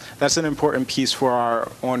that's an important piece for our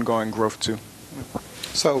ongoing growth too.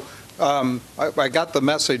 So I got the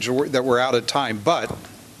message that we're out of time, but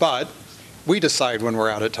we decide when we're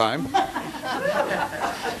out of time.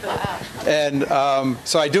 And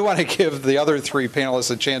so I do want to give the other three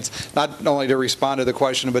panelists a chance, not only to respond to the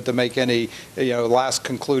question, but to make any last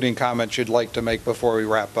concluding comments you'd like to make before we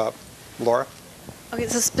wrap up. Laura? Okay,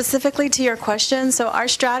 so specifically to your question, so our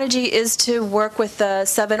strategy is to work with the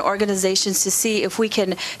 7 organizations to see if we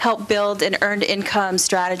can help build an earned income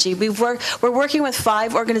strategy. We're working with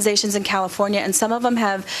 5 organizations in California, and some of them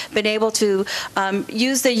have been able to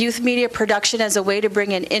use the youth media production as a way to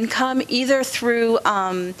bring in income, either through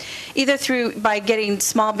by getting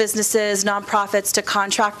small businesses, nonprofits to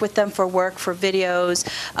contract with them for work, for videos,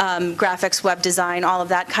 graphics, web design, all of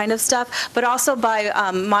that kind of stuff, but also by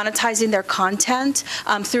monetizing their content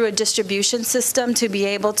through a distribution system to be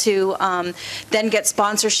able to then get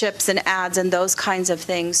sponsorships and ads and those kinds of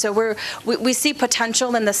things. So we see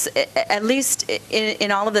potential in this, at least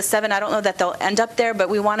in all of the 7. I don't know that they'll end up there, but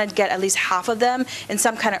we want to get at least half of them in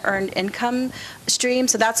some kind of earned income stream.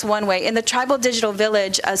 So that's one way. In the Tribal Digital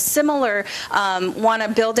Village, a similar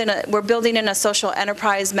we're building in a social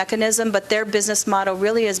enterprise mechanism, but their business model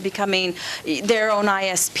really is becoming their own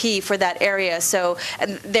ISP for that area. So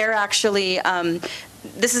they're actually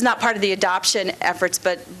this is not part of the adoption efforts,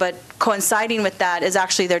 but coinciding with that is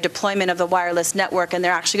actually their deployment of the wireless network, and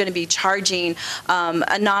they're actually going to be charging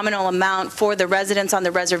a nominal amount for the residents on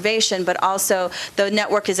the reservation, but also the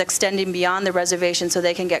network is extending beyond the reservation so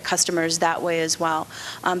they can get customers that way as well.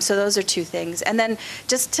 So those are 2 things. And then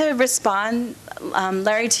just to respond,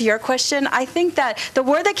 Larry, to your question, I think that the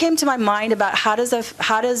word that came to my mind about how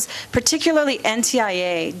does particularly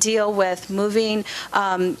NTIA deal with moving,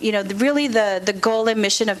 really the goal and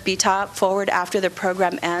mission of BTOP forward after the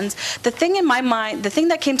program ends. The thing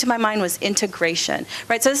that came to my mind was integration,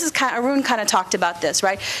 right? So this is Arun kind of talked about this,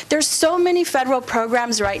 right? There's so many federal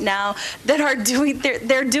programs right now that are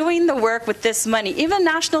they're doing the work with this money. Even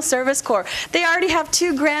National Service Corps, they already have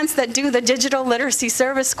 2 grants that do the Digital Literacy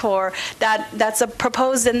Service Corps that's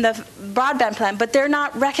proposed in the broadband plan, but they're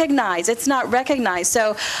not recognized. It's not recognized.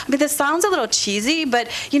 So, I mean, this sounds a little cheesy, but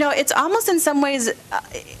it's almost in some ways,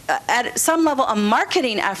 at some level, a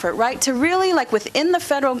marketing effort, right? To really, like within the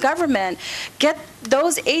federal government, government, get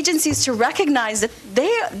those agencies to recognize that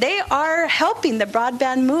they are helping the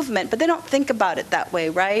broadband movement, but they don't think about it that way,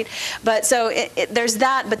 right? But so there's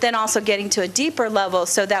that, but then also getting to a deeper level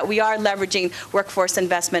so that we are leveraging workforce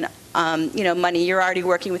investment, money. You're already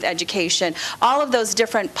working with education, all of those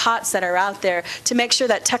different pots that are out there to make sure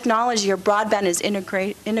that technology or broadband is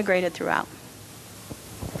integrated throughout.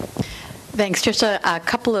 Thanks. Just a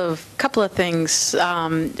couple of things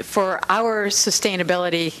for our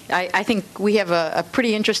sustainability. I think we have a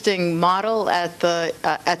pretty interesting model at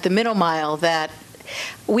the middle mile that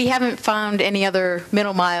we haven't found any other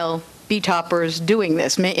middle mile B-toppers doing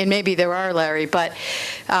this. And maybe there are, Larry, but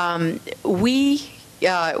we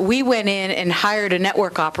went in and hired a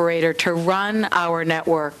network operator to run our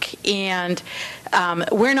network, and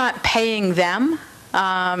we're not paying them.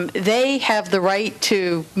 They have the right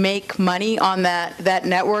to make money on that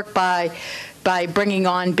network by bringing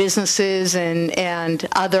on businesses and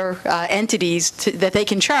other entities that they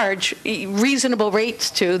can charge reasonable rates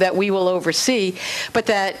to that we will oversee, but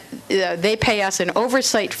that they pay us an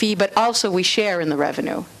oversight fee, but also we share in the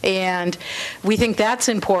revenue. And we think that's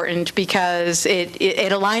important because it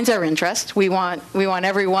aligns our interests. We want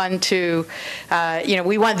everyone to,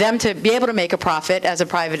 we want them to be able to make a profit as a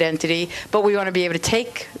private entity, but we want to be able to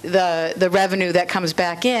take the revenue that comes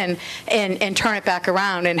back in and turn it back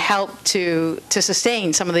around and help to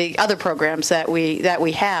sustain some of the other programs that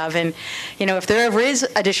we have. And if there ever is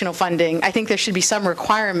additional funding, I think there should be some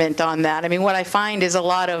requirement on that. I mean, what I find is a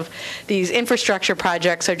lot of these infrastructure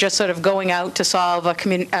projects are just sort of going out to solve a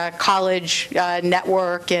college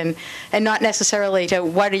network and not necessarily to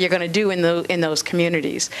what are you going to do in those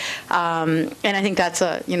communities. And I think that's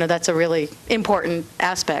a really important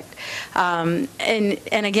aspect. And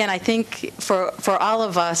again, I think for all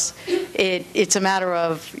of us, it's a matter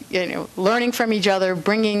of learning from each other,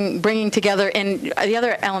 bringing together. And the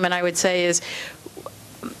other element I would say is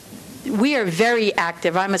we are very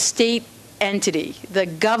active. I'm a state entity. The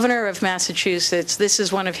governor of Massachusetts, this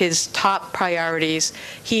is one of his top priorities.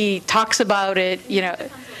 He talks about it, and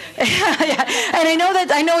I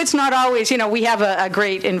know it's not always, we have a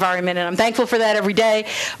great environment, and I'm thankful for that every day.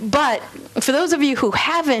 But for those of you who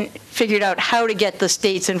haven't figured out how to get the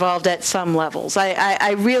states involved at some levels,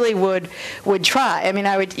 I really would try. I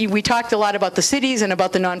mean, we talked a lot about the cities and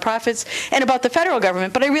about the nonprofits and about the federal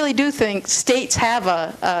government, but I really do think states have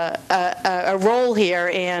a role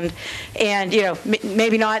here, and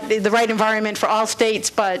maybe not the right environment for all states,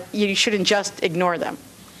 but you shouldn't just ignore them.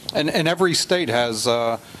 And every state has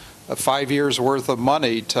 5 years worth of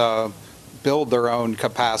money to build their own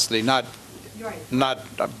capacity, not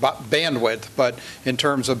bandwidth, but in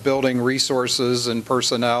terms of building resources and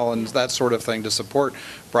personnel and that sort of thing to support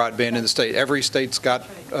broadband in the state. Every state's got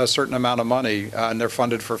a certain amount of money, and they're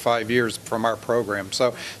funded for 5 years from our program.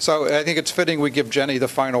 So I think it's fitting we give Jenny the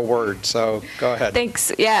final word. So go ahead. Thanks.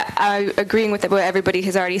 Yeah, agreeing with what everybody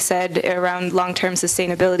has already said around long-term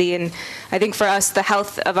sustainability. And I think for us, the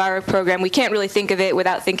health of our program, we can't really think of it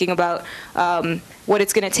without thinking about what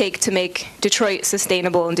it's going to take to make Detroit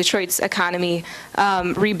sustainable and Detroit's economy,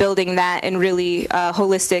 rebuilding that in really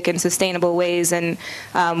holistic and sustainable ways. And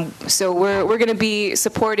so we're going to be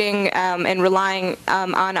supporting and relying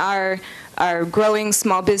on our growing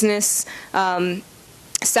small business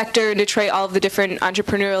sector in Detroit, all of the different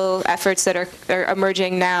entrepreneurial efforts that are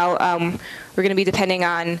emerging now. We're going to be depending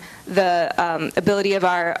on the ability of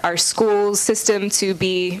our schools system to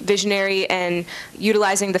be visionary and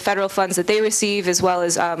utilizing the federal funds that they receive, as well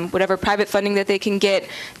as whatever private funding that they can get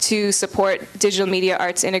to support digital media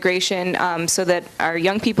arts integration, so that our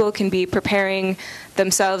young people can be preparing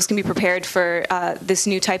themselves, can be prepared for this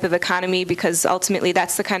new type of economy, because ultimately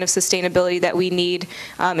that's the kind of sustainability that we need,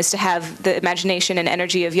 is to have the imagination and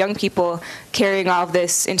energy of young people carrying all of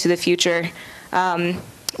this into the future.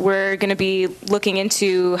 We're going to be looking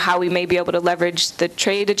into how we may be able to leverage the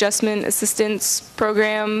Trade Adjustment Assistance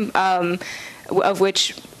Program, of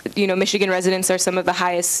which Michigan residents are some of the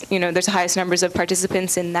highest, there's the highest numbers of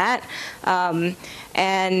participants in that,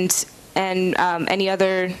 and any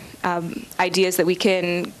other ideas that we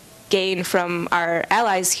can gain from our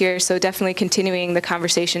allies here. So definitely continuing the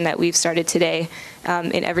conversation that we've started today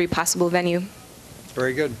in every possible venue.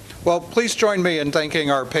 Very good. Well, please join me in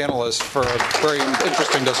thanking our panelists for a very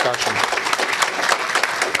interesting discussion.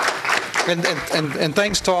 And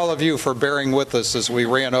thanks to all of you for bearing with us as we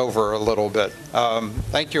ran over a little bit.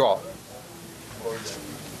 Thank you all.